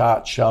 the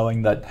chart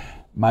showing that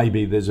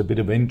maybe there's a bit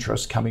of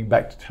interest coming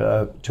back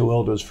to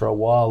Elders for a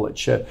while.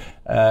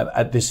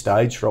 At this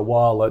stage, for a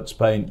while, it's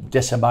been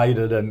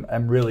decimated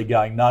and really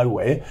going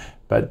nowhere.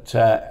 But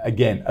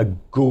again, a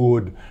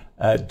good,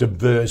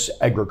 diverse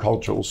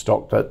agricultural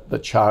stock that the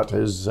chart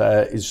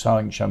is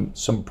showing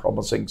some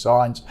promising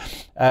signs.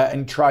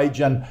 And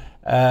Trajan,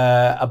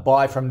 a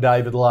buy from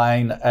David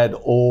Lane at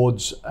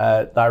Ords.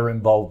 They were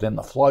involved in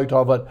the float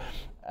of it.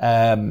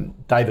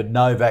 David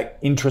Novak,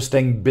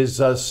 interesting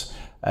business,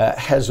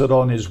 has it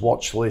on his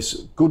watch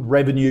list. Good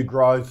revenue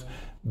growth,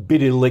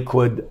 bit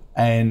illiquid,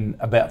 and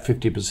about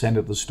 50%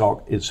 of the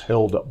stock is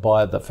held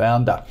by the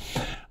founder.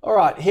 All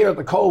right, here at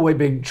the call, we've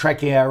been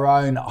tracking our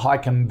own high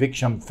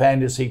conviction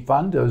fantasy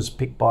fund. It was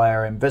picked by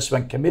our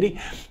investment committee.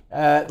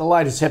 The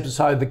latest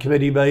episode of the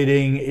committee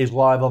meeting is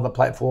live on the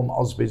platform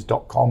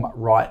ausbiz.com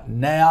right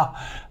now.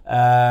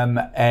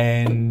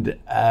 And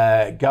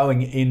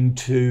going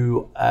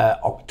into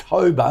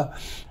October,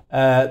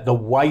 the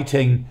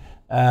weighting,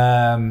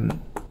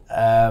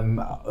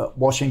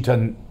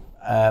 Washington,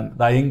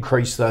 they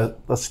increased the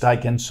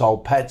stake in Soul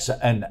Patts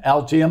and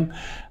Altium.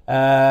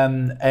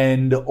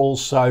 And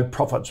also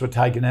profits were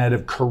taken out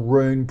of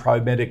Karoon,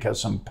 Pro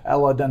Medicus and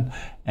Paladin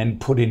and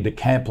put into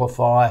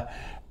Camplify.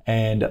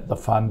 And the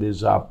fund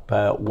is up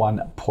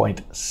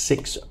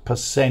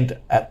 1.6%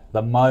 at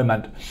the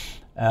moment,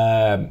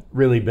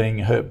 really being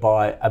hurt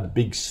by a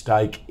big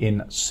stake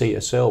in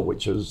CSL,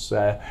 which is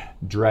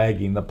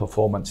dragging the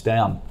performance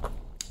down.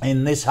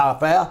 In this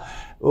half hour,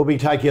 we'll be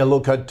taking a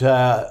look at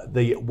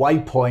the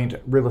Waypoint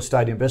Real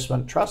Estate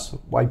Investment Trust,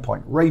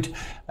 Waypoint REIT,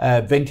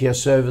 Ventia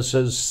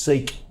Services,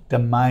 Seek,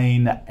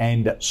 Domain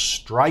and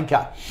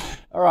Straker.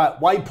 All right,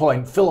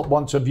 Waypoint. Philip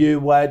wants a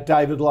view,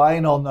 David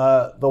Lane, on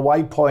the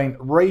Waypoint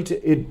REIT.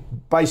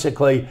 It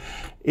basically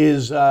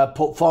is a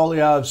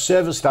portfolio of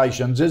service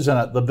stations, isn't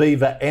it? The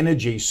Viva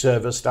Energy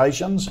service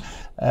stations,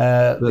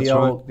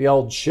 the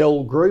old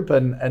Shell Group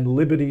and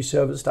Liberty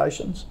service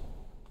stations.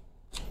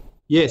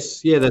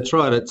 Yes, yeah, that's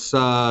right. It's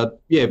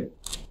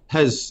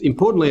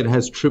importantly it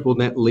has triple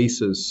net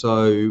leases.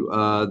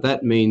 So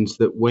that means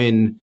that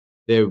when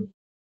there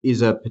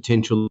is a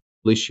potential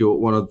issue at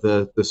one of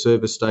the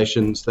service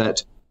stations,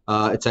 that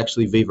it's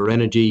actually Viva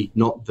Energy,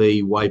 not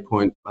the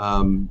Waypoint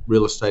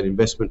Real Estate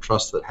Investment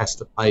Trust, that has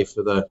to pay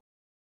for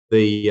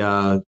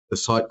the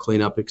site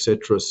cleanup,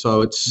 etc.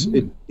 So it's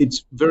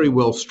very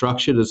well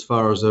structured as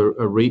far as a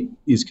REIT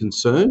is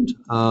concerned.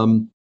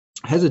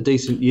 Has a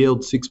decent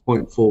yield,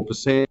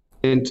 6.4%.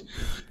 And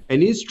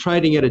is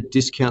trading at a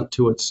discount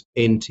to its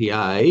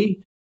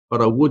NTA,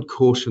 but I would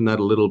caution that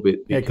a little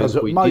bit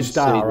because we most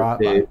are,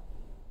 aren't they?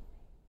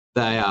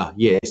 They are,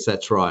 yes,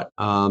 that's right.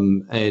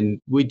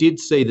 And we did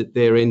see that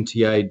their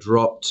NTA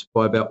dropped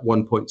by about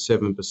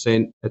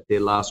 1.7% at their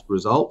last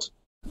result,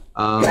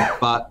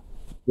 but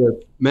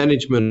the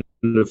management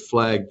have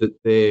flagged that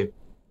their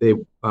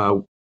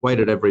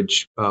weighted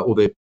average or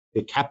their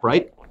cap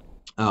rate,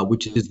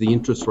 which is the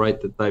interest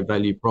rate that they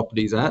value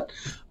properties at,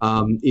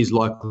 is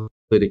likely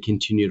to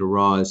continue to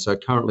rise. So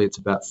currently it's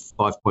about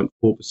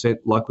 5.4%,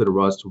 likely to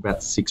rise to about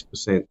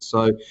 6%.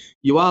 So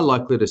you are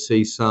likely to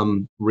see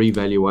some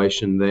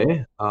revaluation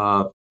there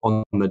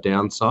on the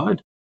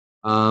downside.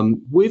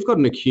 We've got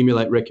an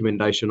accumulate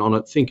recommendation on it.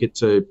 I think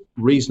it's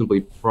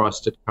reasonably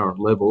priced at current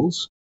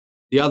levels.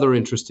 The other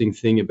interesting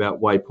thing about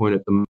Waypoint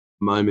at the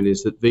moment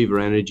is that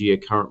Viva Energy are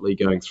currently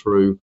going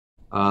through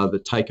the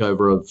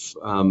takeover of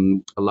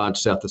a large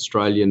South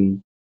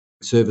Australian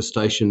service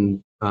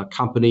station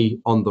company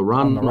on the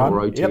run or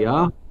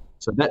OTR. Yep.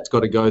 So that's got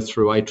to go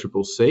through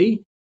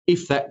ACCC.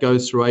 If that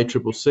goes through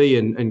ACCC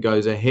and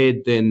goes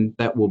ahead, then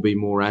that will be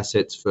more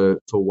assets for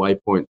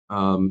Waypoint.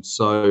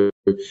 So,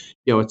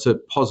 it's a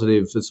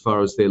positive as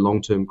far as their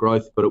long-term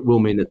growth, but it will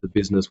mean that the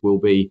business will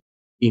be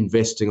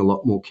investing a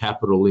lot more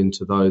capital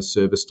into those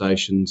service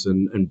stations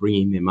and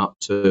bringing them up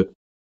to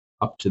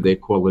their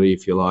quality,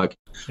 if you like.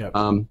 Yep.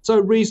 So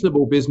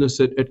reasonable business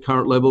at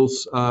current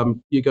levels.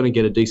 You're going to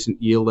get a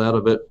decent yield out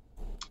of it,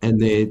 and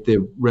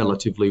they're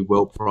relatively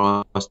well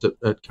priced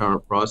at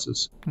current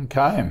prices.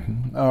 Okay,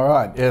 all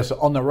right. Yes,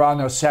 on the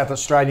run, a South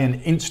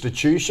Australian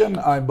institution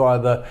owned by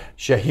the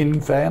Shahin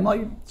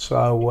family.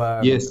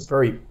 So yes,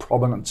 very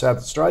prominent South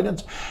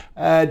Australians.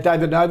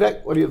 David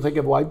Novak, what do you think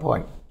of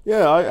Waypoint?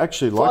 Yeah, I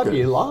actually like it.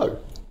 5-year low.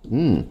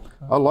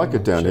 I like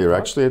it down here.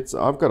 Actually,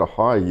 I've got a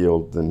higher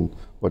yield than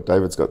what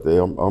David's got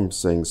there. I'm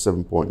seeing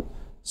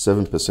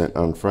 7.7%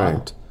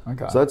 unfranked. Oh,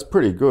 okay. So that's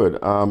pretty good.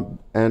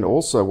 And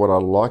also what I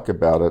like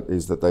about it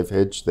is that they've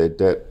hedged their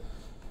debt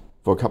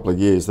for a couple of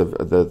years.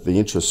 The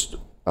interest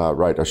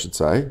rate, I should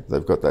say,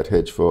 they've got that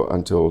hedge for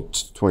until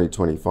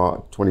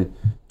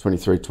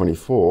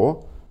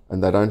 2023-24,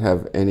 and they don't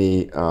have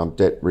any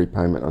debt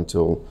repayment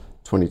until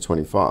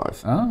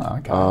 2025. Oh,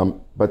 okay.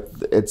 But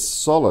it's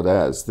solid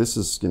as. This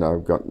is,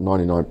 got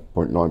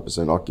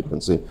 99.9%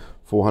 occupancy,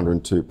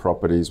 402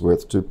 properties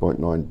worth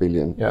 $2.9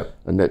 billion. Yep.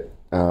 A net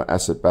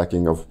asset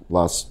backing of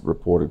last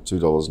reported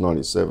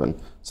 $2.97.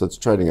 So it's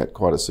trading at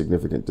quite a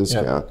significant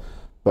discount. Yep.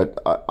 But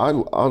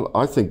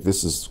I think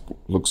this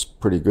looks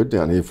pretty good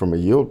down here from a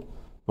yield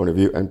point of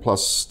view, and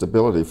plus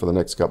stability for the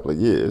next couple of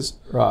years.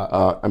 Right.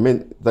 I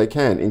mean, they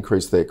can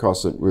increase their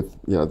costs with,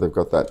 they've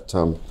got that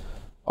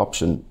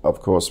option, of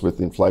course,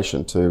 with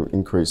inflation to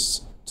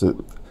increase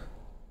to.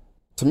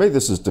 To me,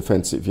 this is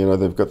defensive.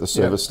 They've got the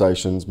service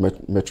stations,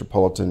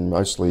 metropolitan,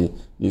 mostly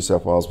New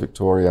South Wales,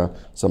 Victoria,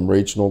 some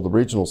regional. The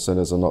regional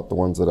centres are not the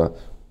ones that are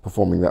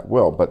performing that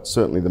well, but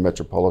certainly the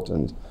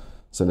metropolitan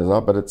centres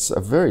are. But it's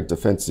a very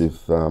defensive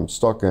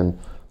stock, and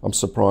I'm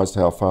surprised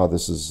how far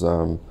this has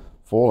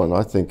fallen.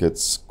 I think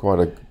it's quite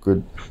a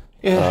good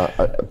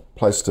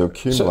place to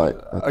accumulate.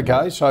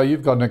 So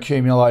you've got an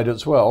accumulate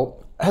as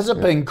well. Has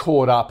it been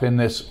caught up in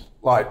this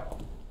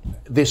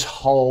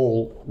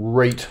whole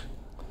REIT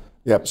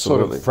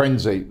sort of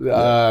frenzy?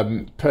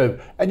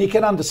 And you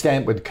can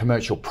understand with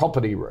commercial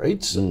property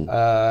REITs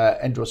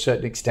and to a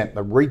certain extent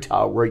the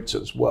retail REITs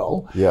as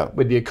well,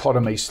 with the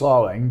economy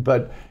slowing.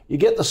 But you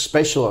get the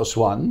specialist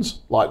ones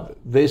like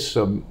this,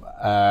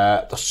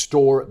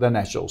 the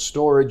National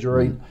Storage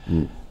REIT.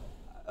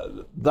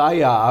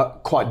 They are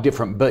quite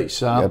different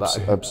beasts, aren't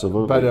they?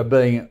 Absolutely. But are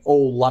being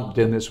all lumped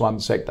in this one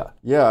sector.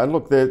 Yeah, and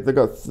look, they've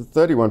got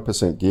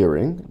 31%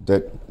 gearing,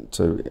 debt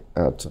to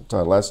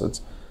total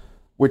assets,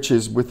 which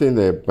is within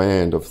their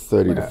band of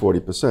 30 to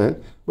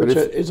 40%. Which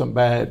isn't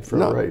bad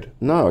for a REIT.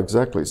 No,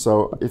 exactly.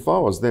 So if I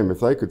was them,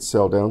 if they could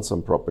sell down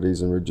some properties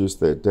and reduce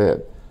their debt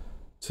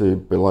to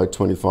below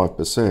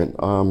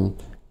 25%,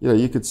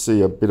 you could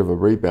see a bit of a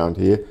rebound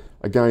here.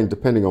 Again,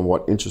 depending on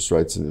what interest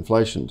rates and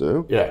inflation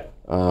do. Yeah.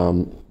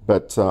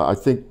 But I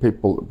think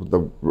people,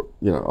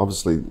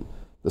 obviously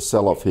the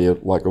sell-off here,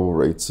 like all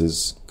REITs,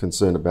 is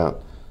concerned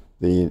about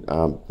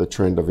the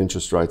trend of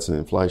interest rates and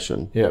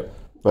inflation. Yeah.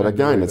 But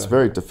again, it's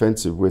very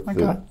defensive with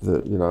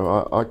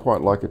I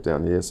quite like it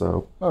down here.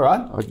 So all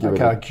right. I'd give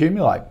it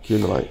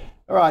accumulate.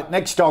 All right,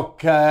 next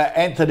stock,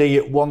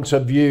 Anthony wants a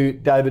view,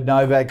 David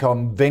Novak,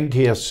 on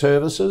Ventia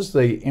Services,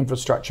 the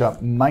infrastructure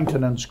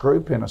maintenance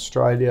group in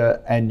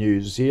Australia and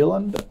New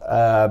Zealand.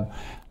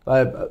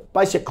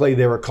 Basically,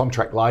 they're a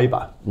contract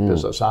labour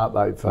business, aren't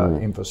they,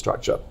 for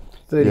infrastructure?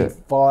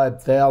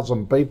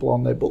 35,000 people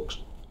on their books.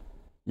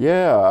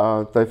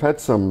 Yeah, they've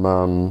had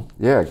some.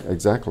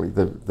 Exactly.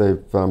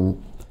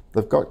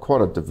 They've got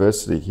quite a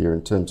diversity here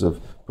in terms of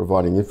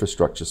providing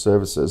infrastructure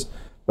services.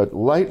 But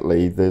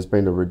lately, there's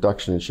been a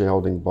reduction in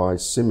shareholding by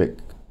CIMIC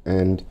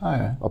and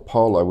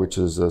Apollo, which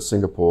is a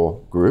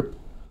Singapore group,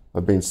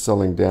 have been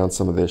selling down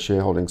some of their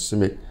shareholding.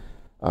 CIMIC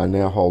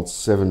now holds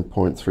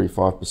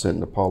 7.35%,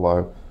 and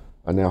Apollo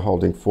are now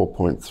holding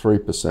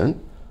 4.3%.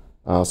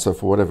 So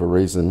for whatever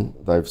reason,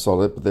 they've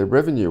sold it. But their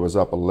revenue was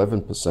up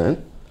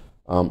 11%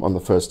 on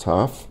the first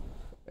half,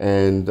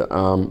 and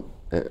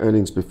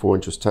earnings before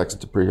interest, tax,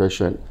 and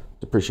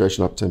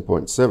depreciation up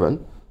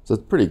 10.7%. So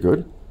it's pretty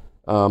good.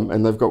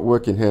 And they've got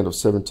work in hand of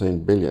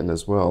 17 billion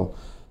as well.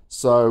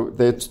 So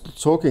they're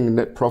talking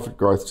net profit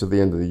growth to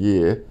the end of the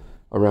year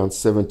around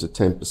 7 to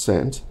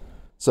 10%.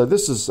 So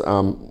this is,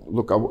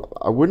 look,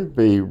 I wouldn't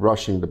be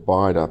rushing to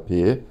buy it up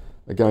here.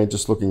 Again,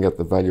 just looking at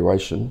the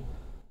valuation,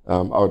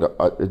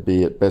 it'd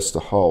be at best to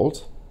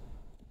hold.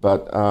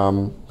 But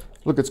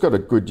look, it's got a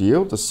good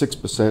yield, a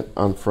 6%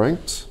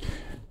 unfranked.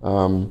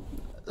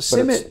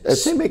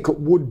 CIMIC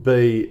would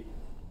be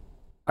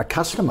a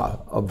customer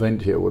of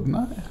Ventia,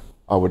 wouldn't they?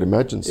 I would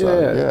imagine so.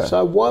 Yeah.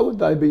 So why would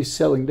they be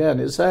selling down?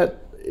 Is that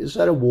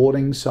a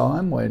warning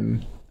sign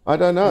when? I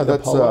don't know.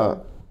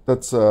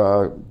 That's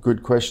a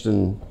good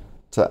question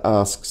to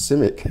ask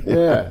CIMIC.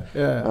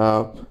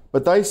 Yeah.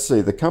 But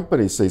the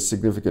company sees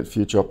significant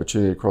future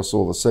opportunity across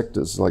all the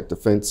sectors, like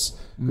defence,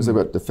 because they've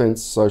got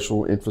defence,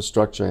 social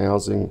infrastructure,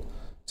 housing,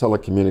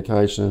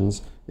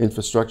 telecommunications,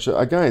 infrastructure.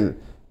 Again,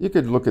 you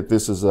could look at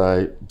this as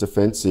a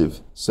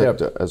defensive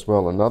sector as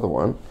well. Another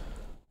one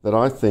that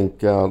I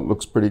think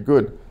looks pretty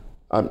good.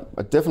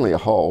 Definitely a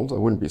hold. I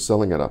wouldn't be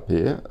selling it up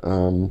here,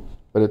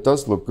 but it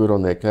does look good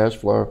on their cash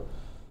flow.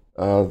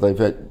 They've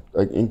had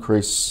an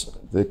increase.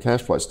 Their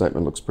cash flow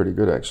statement looks pretty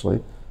good,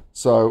 actually.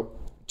 So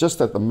just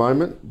at the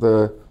moment,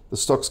 the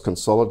stock's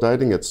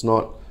consolidating. It's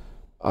not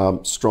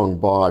strong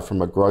buy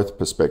from a growth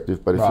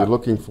perspective, but if you're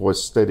looking for a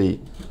steady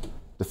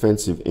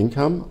defensive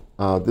income,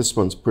 this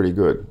one's pretty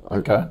good.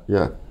 Okay.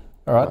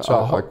 All right. So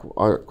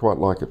I quite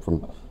like it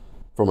from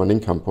an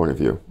income point of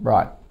view.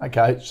 Right.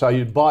 Okay. So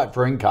you'd buy it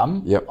for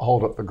income,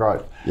 hold it for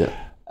growth. Yeah.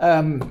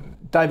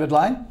 David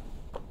Lane?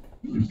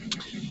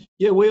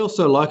 Yeah, we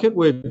also like it.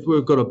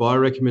 We've got a buy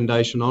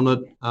recommendation on it.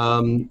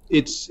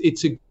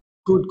 It's a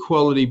good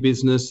quality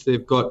business.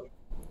 They've got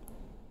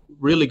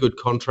really good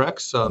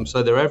contracts.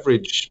 So their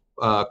average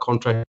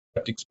contract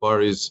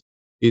expiry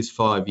is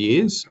 5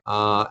 years,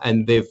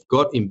 and they've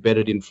got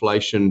embedded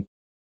inflation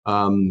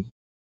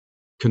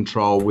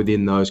control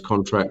within those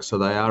contracts, so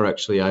they are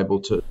actually able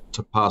to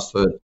pass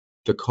the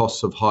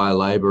costs of higher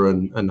labour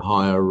and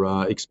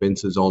higher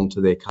expenses on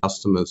to their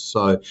customers.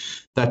 So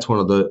that's one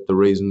of the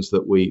reasons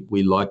that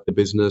we like the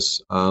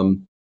business.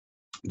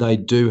 They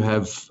do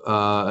have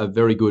a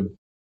very good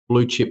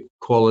blue chip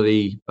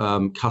quality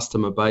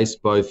customer base,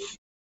 both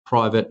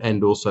private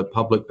and also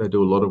public. They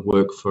do a lot of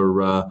work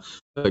for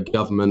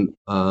government,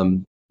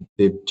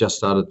 they've just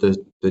started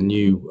the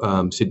new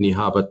Sydney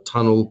Harbour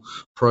Tunnel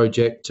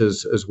project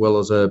as well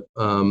as a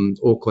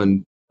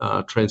Auckland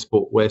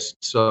Transport West.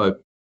 So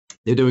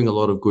they're doing a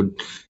lot of good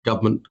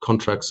government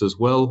contracts as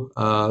well.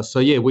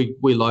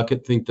 We like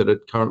it. Think that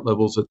at current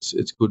levels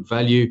it's good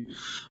value.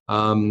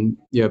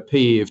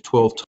 PE of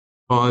 12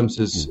 times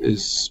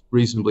is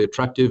reasonably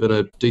attractive and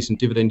a decent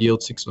dividend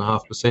yield,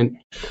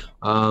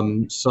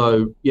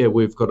 6.5%.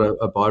 We've got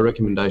a buy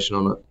recommendation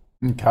on it.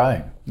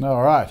 Okay,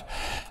 all right.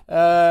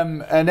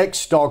 Our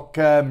next stock,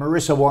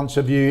 Marissa wants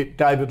a view,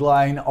 David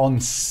Lane, on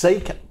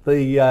Seek,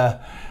 the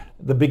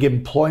big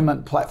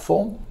employment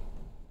platform.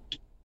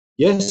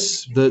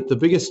 Yes, the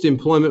biggest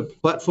employment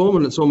platform,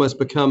 and it's almost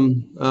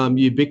become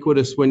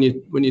ubiquitous when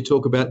you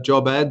talk about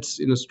job ads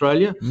in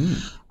Australia.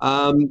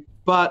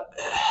 But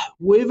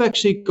we've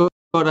actually got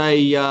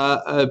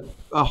a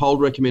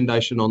hold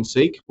recommendation on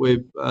Seek.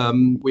 We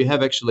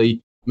have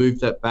actually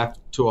moved that back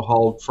to a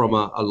hold from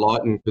a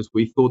Lighten because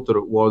we thought that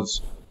it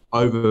was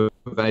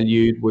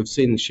overvalued. We've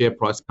seen the share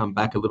price come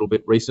back a little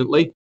bit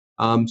recently.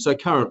 So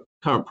current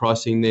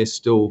pricing, there's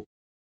still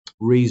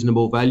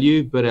reasonable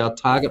value, but our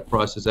target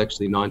price is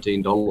actually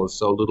 $19,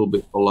 so a little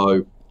bit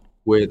below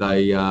where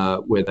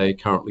they're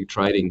currently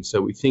trading.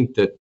 So we think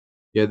that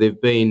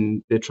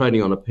they're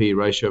trading on a PE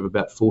ratio of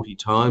about 40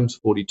 times,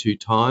 42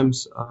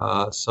 times.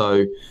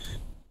 So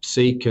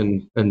Seek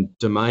and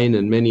Domain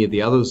and many of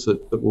the others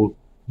that we'll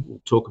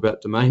talk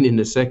about Domain in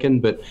a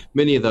second, but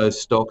many of those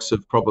stocks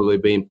have probably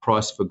been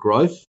priced for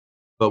growth.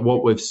 But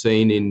what we've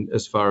seen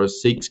as far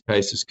as Seek's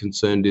case is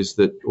concerned is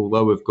that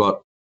although we've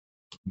got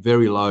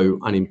very low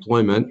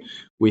unemployment,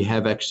 we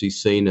have actually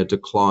seen a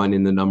decline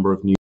in the number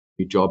of new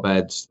job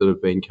ads that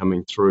have been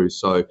coming through.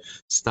 So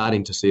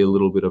starting to see a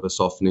little bit of a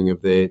softening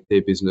of their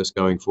business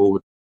going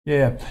forward.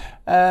 Yeah.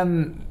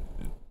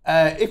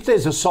 If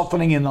there's a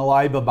softening in the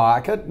labour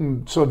market,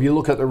 and sort of you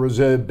look at the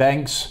Reserve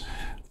Bank's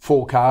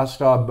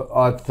forecast,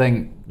 I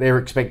think they're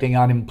expecting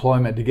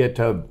unemployment to get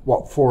to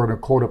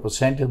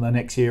 4.25% in the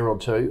next year or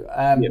two.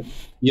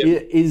 Yep.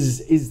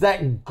 Is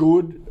that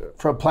good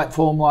for a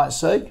platform like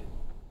Seek?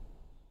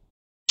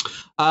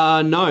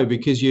 No,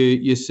 because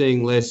you're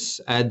seeing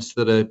less ads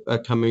that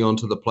are coming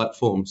onto the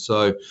platform.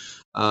 So,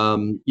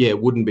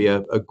 it wouldn't be a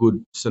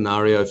good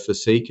scenario for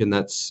Seek, and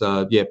that's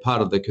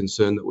part of the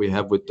concern that we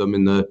have with them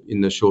in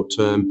the short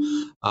term.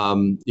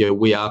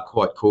 We are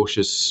quite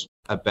cautious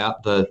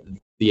about the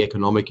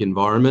economic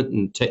environment,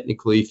 and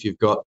technically, if you've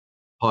got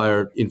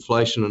higher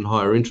inflation and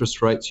higher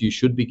interest rates, you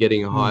should be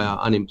getting a higher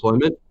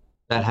unemployment.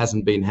 That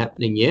hasn't been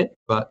happening yet,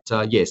 but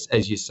yes,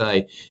 as you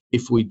say,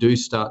 if we do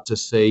start to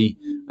see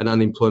an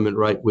unemployment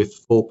rate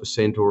with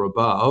 4% or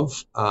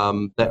above,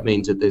 that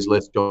means that there's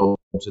less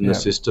jobs in the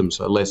system,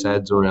 so less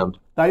ads around.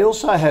 They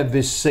also have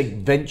this Seek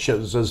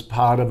Ventures as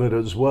part of it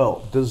as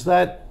well. Is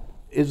that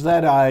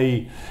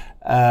a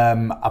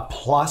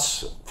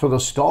plus for the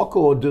stock,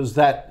 or does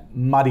that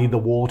muddy the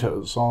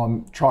waters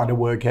on trying to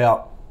work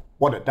out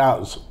what it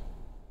does?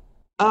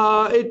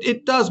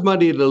 It does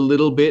muddy it a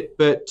little bit,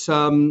 but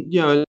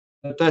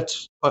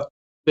that's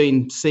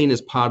been seen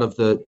as part of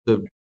the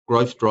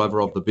growth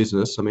driver of the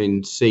business. I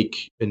mean,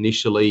 Seek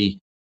initially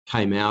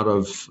came out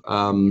of,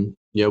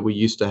 we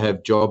used to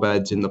have job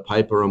ads in the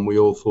paper and we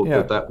all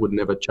thought that would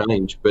never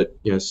change. But,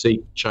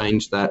 Seek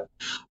changed that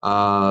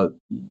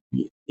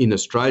in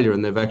Australia,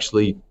 and they've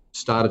actually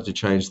started to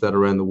change that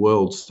around the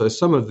world. So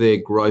some of their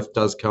growth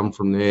does come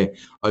from their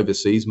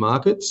overseas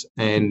markets.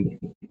 And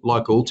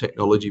like all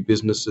technology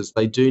businesses,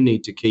 they do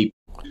need to keep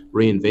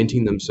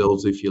reinventing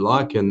themselves, if you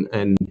like,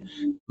 and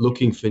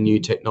looking for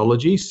new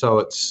technology. So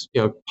it's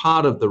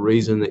part of the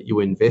reason that you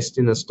invest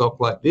in a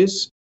stock like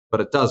this, but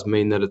it does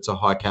mean that it's a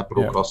high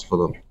capital cost for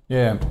them.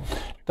 Yeah.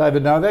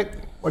 David Novak,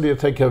 what do you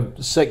think of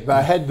Seek?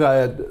 They had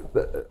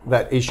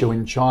that issue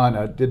in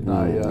China, didn't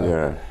they?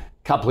 A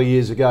couple of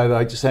years ago.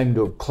 They just seemed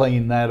to have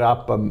cleaned that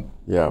up and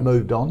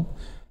moved on.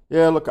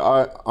 Yeah, look,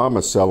 I'm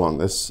a sell on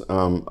this.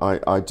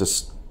 I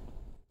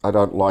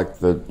don't like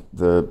the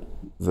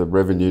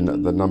revenue,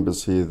 the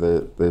numbers here.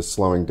 They're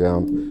slowing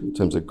down in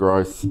terms of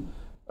growth.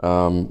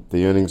 The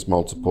earnings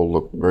multiple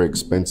look very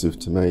expensive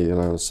to me. A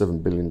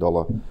 $7 billion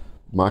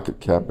market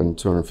cap and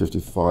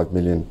 255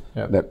 million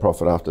net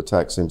profit after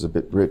tax seems a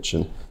bit rich.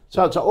 And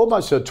so it's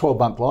almost a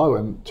 12-month low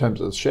in terms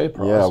of the share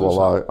price. Yeah,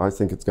 well, I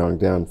think it's going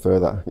down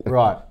further.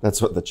 Right.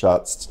 That's what the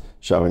chart's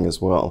showing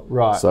as well.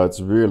 Right. So it's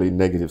really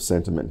negative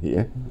sentiment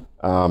here.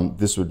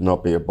 This would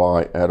not be a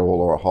buy at all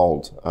or a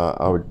hold.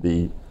 I would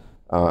be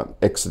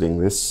exiting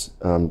this.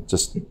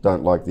 Just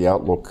don't like the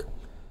outlook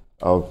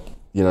of,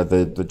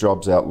 the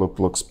jobs outlook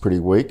looks pretty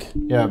weak.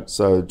 Yeah.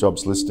 So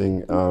jobs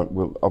listing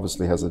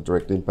obviously has a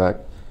direct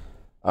impact.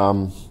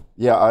 I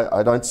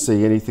don't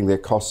see anything. Their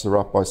costs are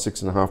up by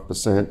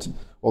 6.5%.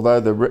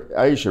 Although the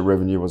Asia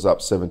revenue was up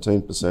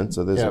 17%,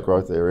 so there's a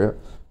growth area.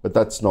 But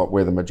that's not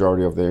where the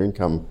majority of their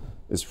income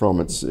is from.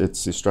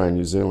 It's Australia,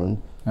 New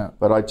Zealand. Yeah.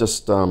 But I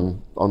just,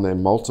 on their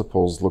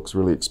multiples, looks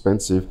really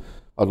expensive.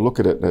 I'd look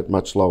at it at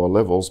much lower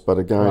levels, but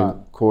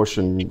again,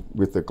 caution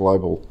with the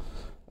global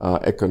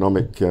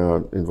economic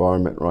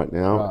environment right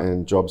now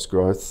and jobs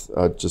growth.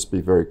 Just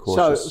be very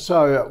cautious.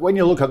 So when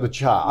you look at the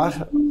chart,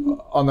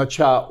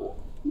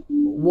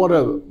 what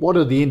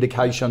are the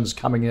indications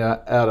coming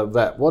out of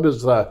that? What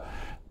does the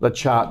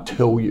chart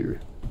tell you?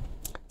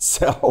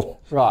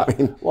 Sell. Right. I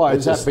mean, why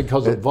is that?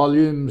 Because of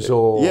volumes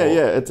or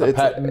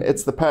pattern?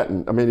 It's the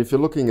pattern. I mean, if you're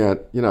looking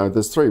at,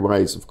 there's three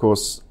ways, of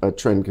course, a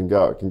trend can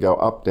go. It can go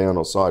up, down,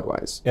 or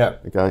sideways. Yeah.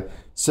 Okay.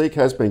 SEEK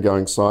has been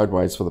going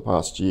sideways for the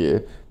past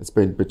year. It's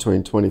been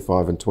between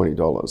 $25 and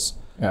 $20.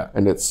 Yeah.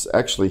 And it's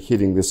actually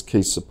hitting this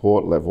key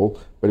support level.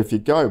 But if you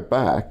go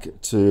back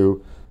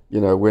to,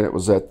 when it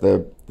was at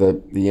the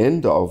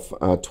end of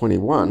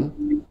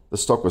 21, the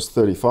stock was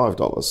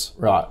 $35.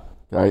 Right.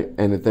 Okay,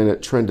 and then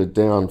it trended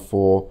down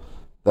for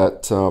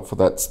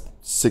that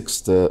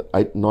 6 to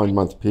 9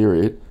 month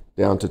period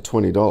down to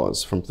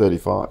 $20 from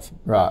 $35.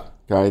 Right.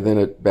 Okay, then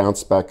it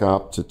bounced back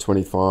up to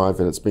 $25,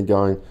 and it's been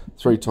going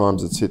 3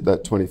 times. It's hit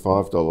that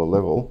 $25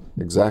 level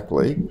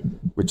exactly,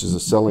 which is a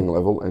selling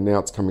level, and now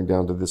it's coming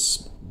down to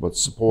this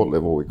support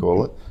level we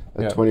call it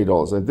at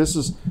 $20. And this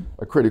is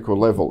a critical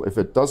level. If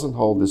it doesn't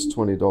hold this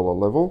 $20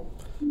 level,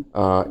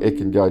 it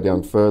can go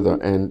down further.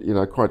 And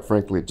quite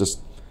frankly,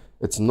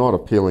 it's not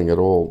appealing at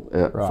all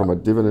from a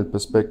dividend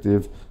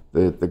perspective.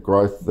 The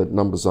growth, the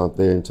numbers aren't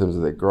there in terms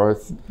of their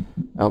growth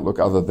outlook,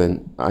 other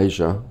than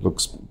Asia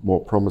looks more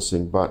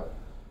promising. But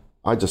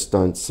I just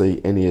don't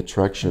see any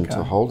attraction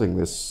to holding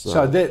this.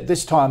 So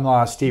this time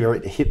last year,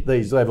 it hit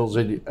these levels,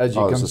 as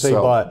you can see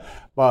by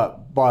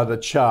the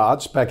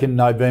charts, back in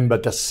November,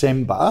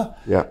 December,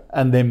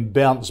 and then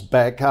bounced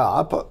back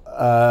up.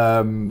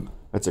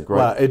 That's a great.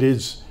 Well, it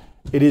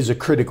is a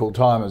critical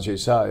time, as you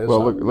say.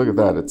 Look at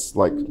that. It's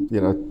like,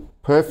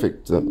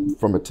 perfect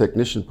from a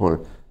technician point of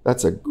view.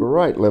 That's a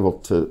great level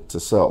to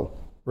sell.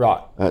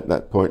 Right. At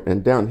that point.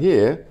 And down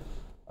here,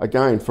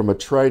 again, from a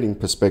trading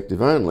perspective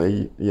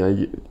only,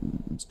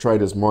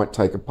 traders might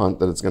take a punt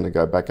that it's going to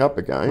go back up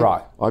again.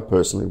 Right. I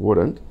personally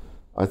wouldn't.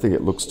 I think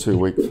it looks too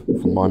weak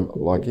for my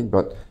liking,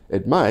 but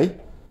it may.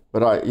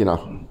 But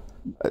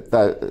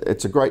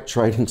it's a great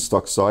trading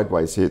stock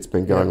sideways here. It's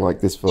been going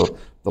like this for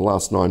the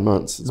last 9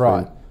 months. It's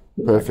been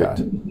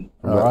perfect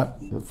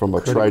from a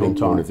trading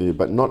point of view,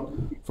 but not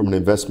from an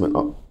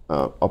investment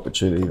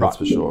opportunity, that's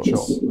for sure.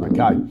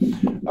 Okay.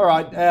 All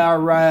right.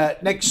 Our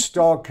next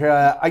stock,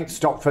 8th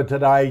stock for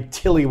today,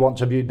 Tilly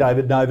wants a view,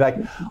 David Novak,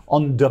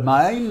 on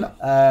Domain.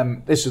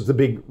 This is the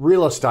big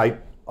real estate,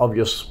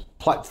 obvious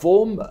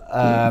platform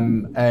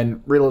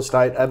and real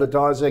estate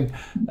advertising.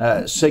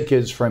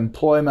 Seekers for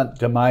employment,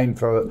 Domain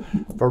for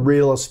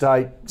real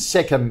estate,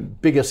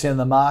 second biggest in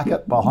the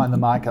market, behind the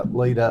market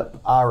leader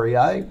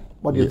REA.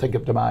 What do you think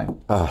of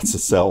Domain? It's a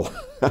sell.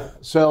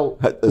 Sell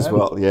as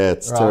well. Yeah,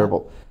 it's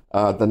terrible.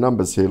 The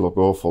numbers here look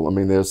awful. I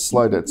mean, they're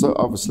slowed down. It's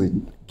obviously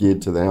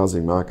geared to the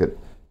housing market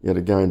yet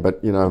again, but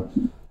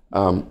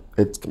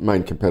its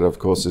main competitor, of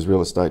course, is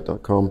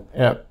realestate.com.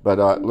 Yeah.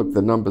 But look,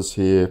 the numbers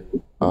here,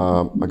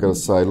 I got to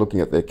say, looking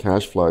at their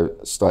cash flow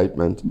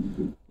statement,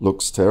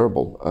 looks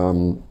terrible.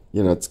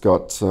 It's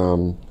got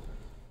a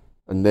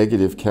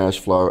negative cash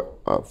flow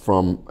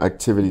from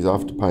activities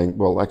after paying,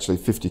 actually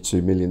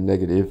 52 million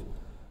negative.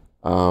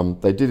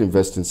 They did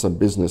invest in some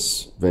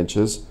business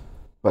ventures,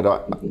 but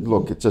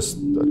look, it just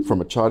from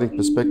a charting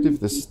perspective,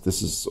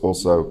 this is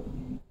also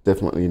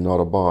definitely not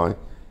a buy.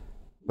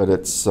 But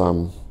it's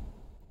I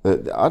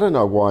don't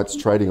know why it's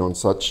trading on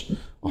such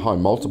a high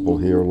multiple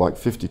here, like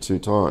 52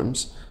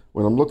 times.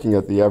 When I'm looking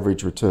at the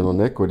average return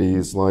on equity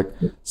is like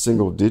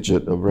single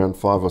digit of around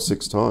 5 or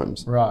 6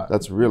 times. Right.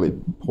 That's really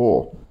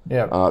poor.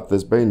 Yeah.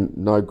 There's been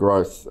no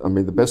growth. I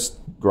mean, the best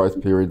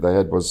growth period they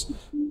had was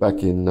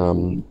back in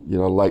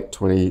late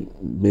 20,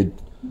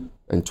 mid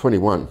and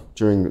 21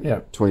 during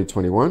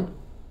 2021.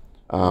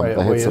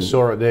 Where you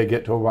saw it there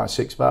get to about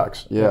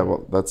 $6. Yeah,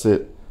 well, that's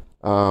it.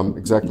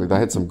 Exactly. They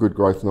had some good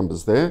growth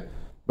numbers there,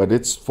 but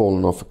it's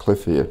fallen off a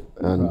cliff here,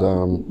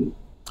 and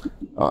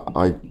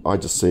I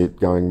just see it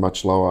going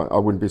much lower. I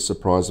wouldn't be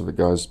surprised if it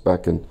goes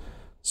back and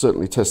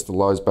certainly test the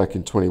lows back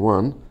in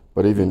 21,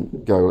 but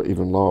go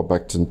even lower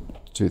back to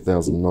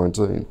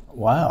 2019.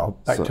 Wow,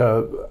 back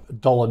to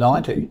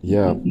 $1.90.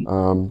 Yeah,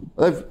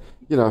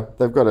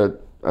 they've got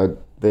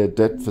their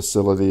debt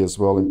facility as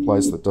well in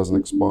place that doesn't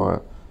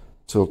expire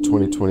till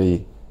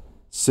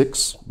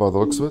 2026 by the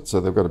looks of it, so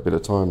they've got a bit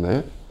of time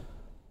there.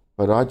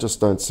 But I just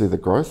don't see the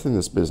growth in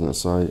this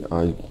business.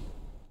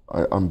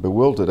 I'm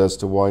bewildered as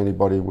to why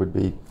anybody would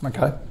be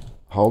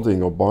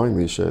holding or buying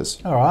these shares.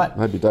 All right.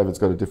 Maybe David's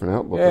got a different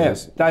outlook on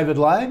this. David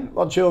Lane,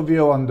 what's your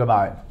view on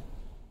Domain?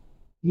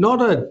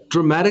 Not a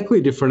dramatically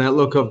different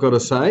outlook, I've got to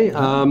say.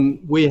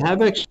 We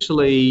have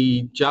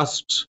actually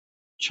just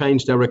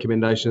changed our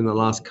recommendation in the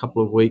last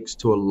couple of weeks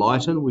to a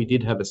lighten. We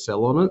did have a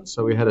sell on it.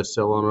 So we had a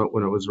sell on it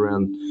when it was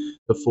around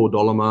the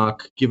 $4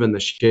 mark. Given the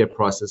share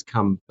price has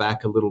come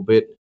back a little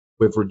bit,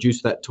 we've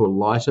reduced that to a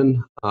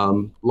lighten.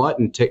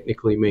 Lighten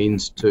technically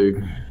means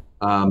to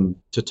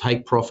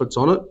take profits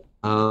on it.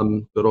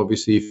 But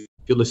obviously, if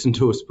you listened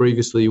to us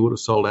previously, you would have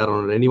sold out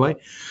on it anyway.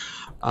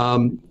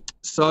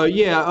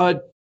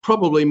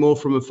 probably more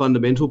from a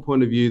fundamental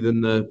point of view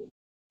than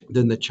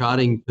the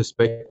charting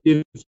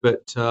perspective.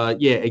 But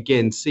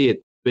again, see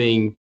it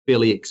being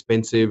fairly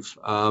expensive.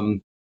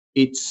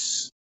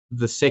 It's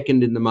the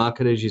second in the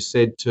market, as you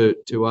said, to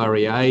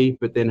REA.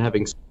 But then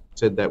having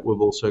said that,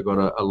 we've also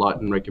got a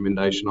Lighten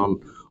recommendation on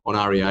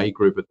REA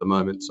Group at the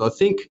moment. So I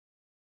think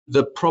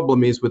the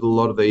problem is with a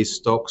lot of these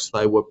stocks,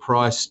 they were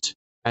priced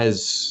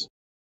as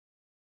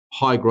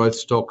high growth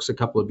stocks a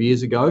couple of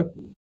years ago,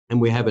 and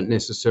we haven't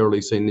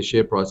necessarily seen the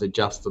share price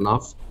adjust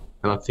enough.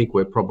 And I think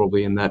we're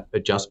probably in that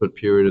adjustment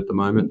period at the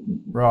moment.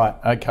 Right,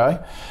 okay.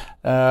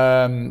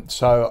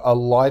 So a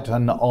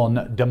Lighten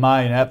on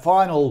Domain. Our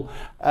final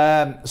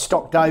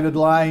stock, David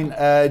Lane.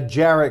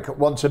 Jarek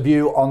wants a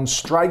view on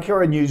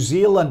Straker, a New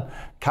Zealand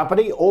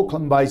company,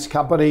 Auckland-based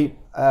company,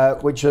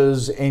 which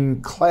is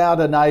in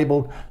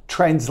cloud-enabled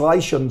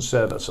translation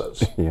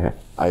services. Yeah,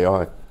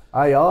 AI.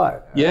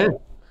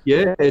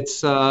 Yeah,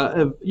 it's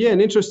an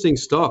interesting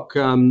stock.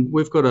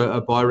 We've got a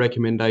buy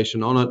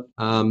recommendation on it.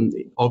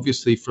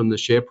 Obviously, from the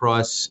share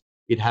price,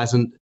 it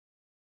hasn't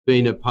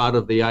been a part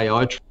of the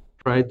AI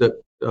trade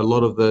that a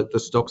lot of the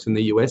stocks in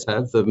the US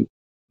have, the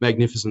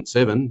Magnificent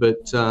Seven.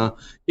 But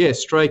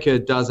Straker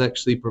does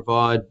actually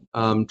provide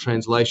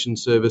translation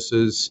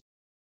services.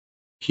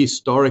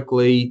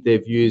 Historically,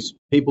 they've used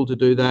people to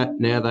do that.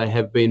 Now they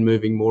have been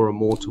moving more and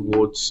more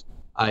towards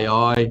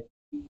AI.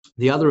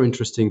 The other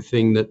interesting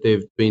thing that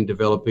they've been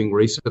developing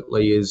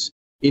recently is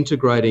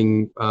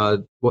integrating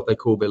what they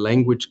call their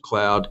language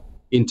cloud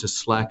into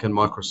Slack and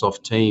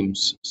Microsoft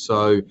Teams.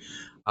 So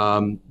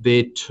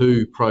they're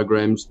two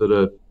programs that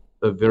are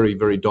very,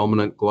 very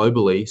dominant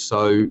globally.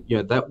 So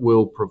that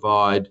will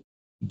provide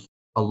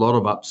a lot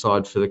of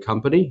upside for the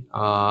company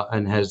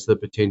and has the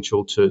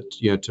potential to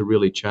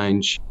really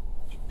change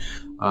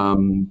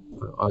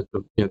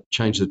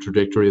change the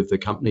trajectory of the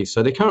company.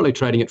 So they're currently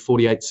trading at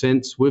 48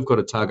 cents. We've got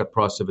a target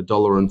price of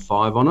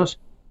 $1.05 on it.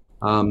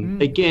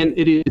 Again,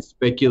 it is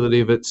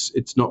speculative.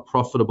 It's not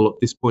profitable at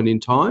this point in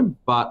time,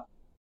 but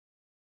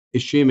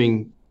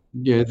assuming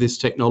this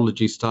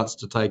technology starts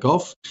to take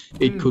off,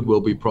 it could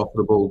well be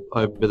profitable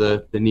over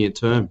the near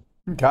term.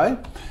 Okay.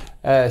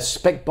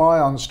 Spec buy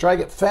on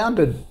Straker,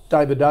 founded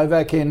David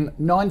Novak in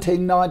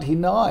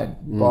 1999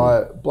 by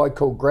a bloke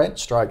called Grant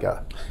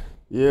Straker.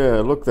 Yeah,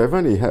 look, they've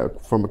only had,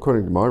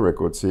 according to my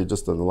records here,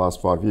 just in the last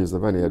 5 years,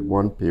 they've only had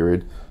one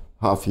period,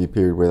 half-year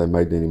period, where they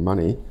made any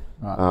money.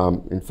 Right.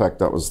 In fact,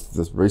 that was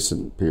the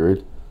recent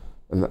period,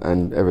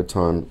 and every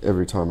time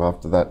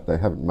after that, they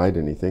haven't made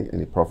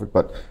any profit.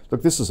 But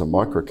look, this is a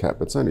micro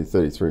cap. It's only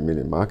 33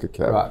 million market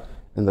cap, right.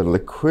 And the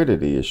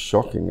liquidity is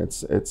shocking.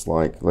 It's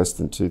like less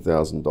than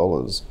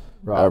 $2,000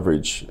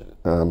 average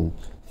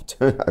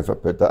turnover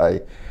per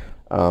day.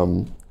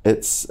 And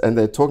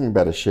they're talking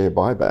about a share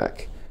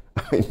buyback.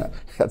 I mean,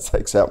 that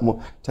takes out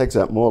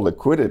more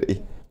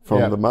liquidity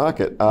from the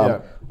market.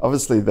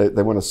 Obviously,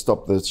 they want to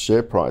stop the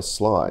share price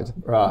slide.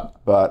 Right.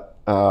 But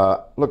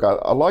look,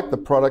 I like the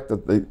product.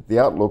 That the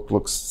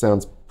outlook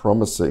sounds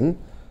promising.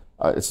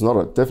 It's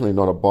definitely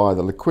not a buy.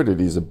 The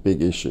liquidity is a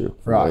big issue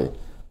for me.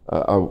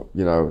 I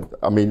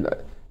mean,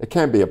 it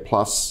can be a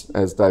plus,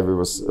 as David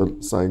was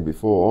saying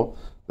before,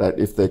 that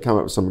if they come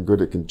up with something good,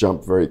 it can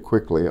jump very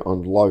quickly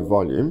on low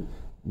volume.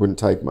 Wouldn't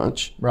take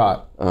much. Right.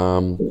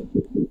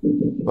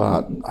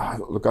 But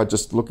look, I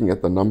just looking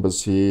at the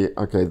numbers here.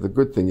 Okay, the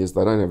good thing is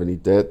they don't have any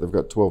debt. They've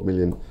got 12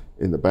 million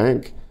in the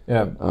bank.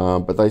 Yeah.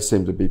 But they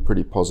seem to be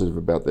pretty positive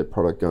about their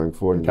product going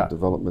forward in the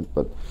development.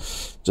 But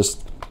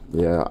just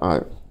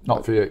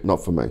not for you.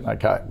 Not for me.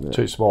 Okay,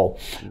 too small.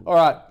 All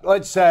right,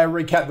 let's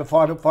recap the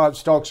final five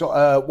stocks.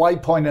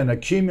 Waypoint and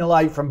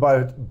Accumulate from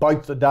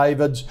both the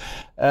Davids.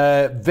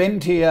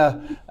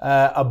 Ventia,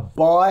 a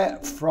buy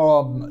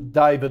from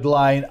David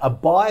Lane, a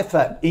buy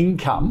for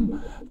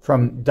income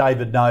from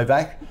David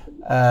Novak,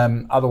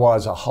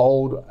 otherwise a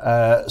hold.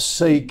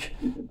 Seek,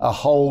 a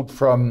hold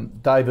from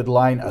David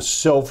Lane, a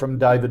sell from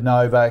David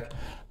Novak.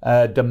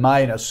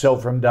 Domain, a sell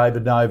from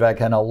David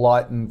Novak, and a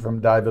Lighten from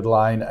David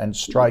Lane, and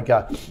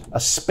Straker, a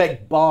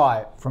spec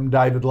buy from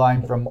David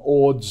Lane from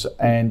Ords,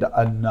 and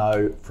a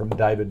no from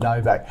David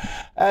Novak.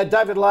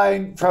 David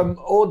Lane from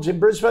Ords in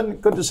Brisbane,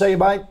 good to see you,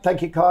 mate.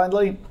 Thank you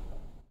kindly.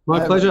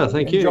 My pleasure,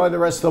 thank you. Enjoy the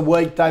rest of the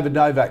week. David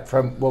Novak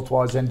from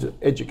Wealthwise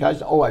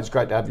Education. Always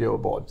great to have you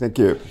aboard. Thank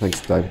you. Thanks,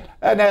 David.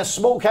 And our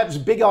Small Caps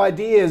Big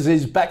Ideas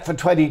is back for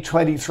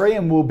 2023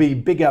 and will be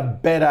bigger,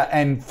 better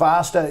and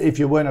faster. If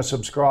you weren't a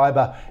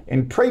subscriber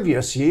in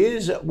previous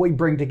years, we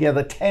bring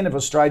together 10 of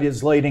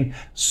Australia's leading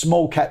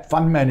small cap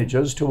fund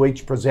managers to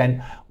each present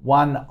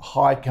one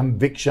high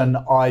conviction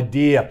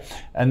idea.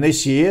 And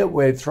this year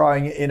we're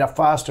throwing in a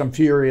Fast and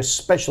Furious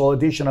special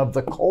edition of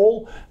The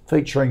Call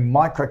featuring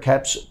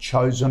microcaps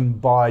chosen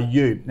by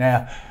you.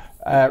 Now,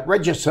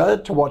 register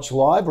to watch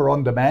live or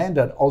on demand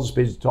at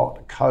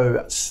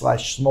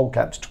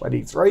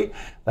ausbiz.co/smallcaps23.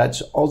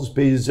 That's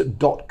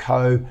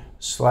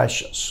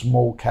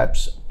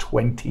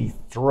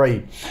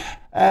ausbiz.co/smallcaps23.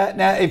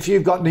 Now, if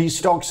you've got any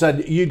stocks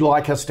that you'd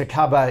like us to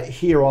cover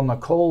here on The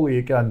Call,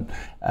 you can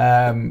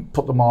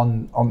put them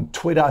on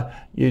Twitter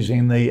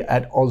using the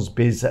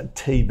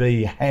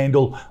 @AusBizTV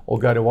handle, or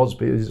go to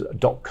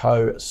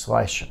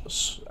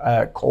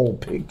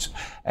ausbiz.co/callpigs.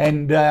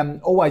 And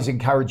always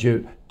encourage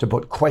you to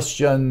put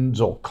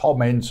questions or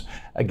comments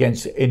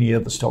against any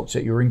of the stocks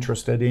that you're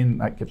interested in.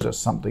 That gives us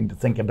something to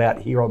think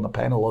about here on the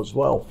panel as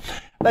well.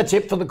 That's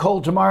it for the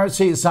call tomorrow.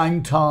 See you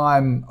same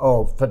time,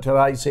 for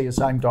today, see you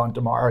same time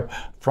tomorrow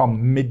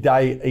from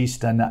midday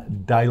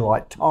Eastern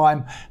Daylight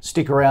Time.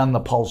 Stick around,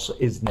 the Pulse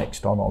is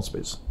next on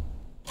AusBiz.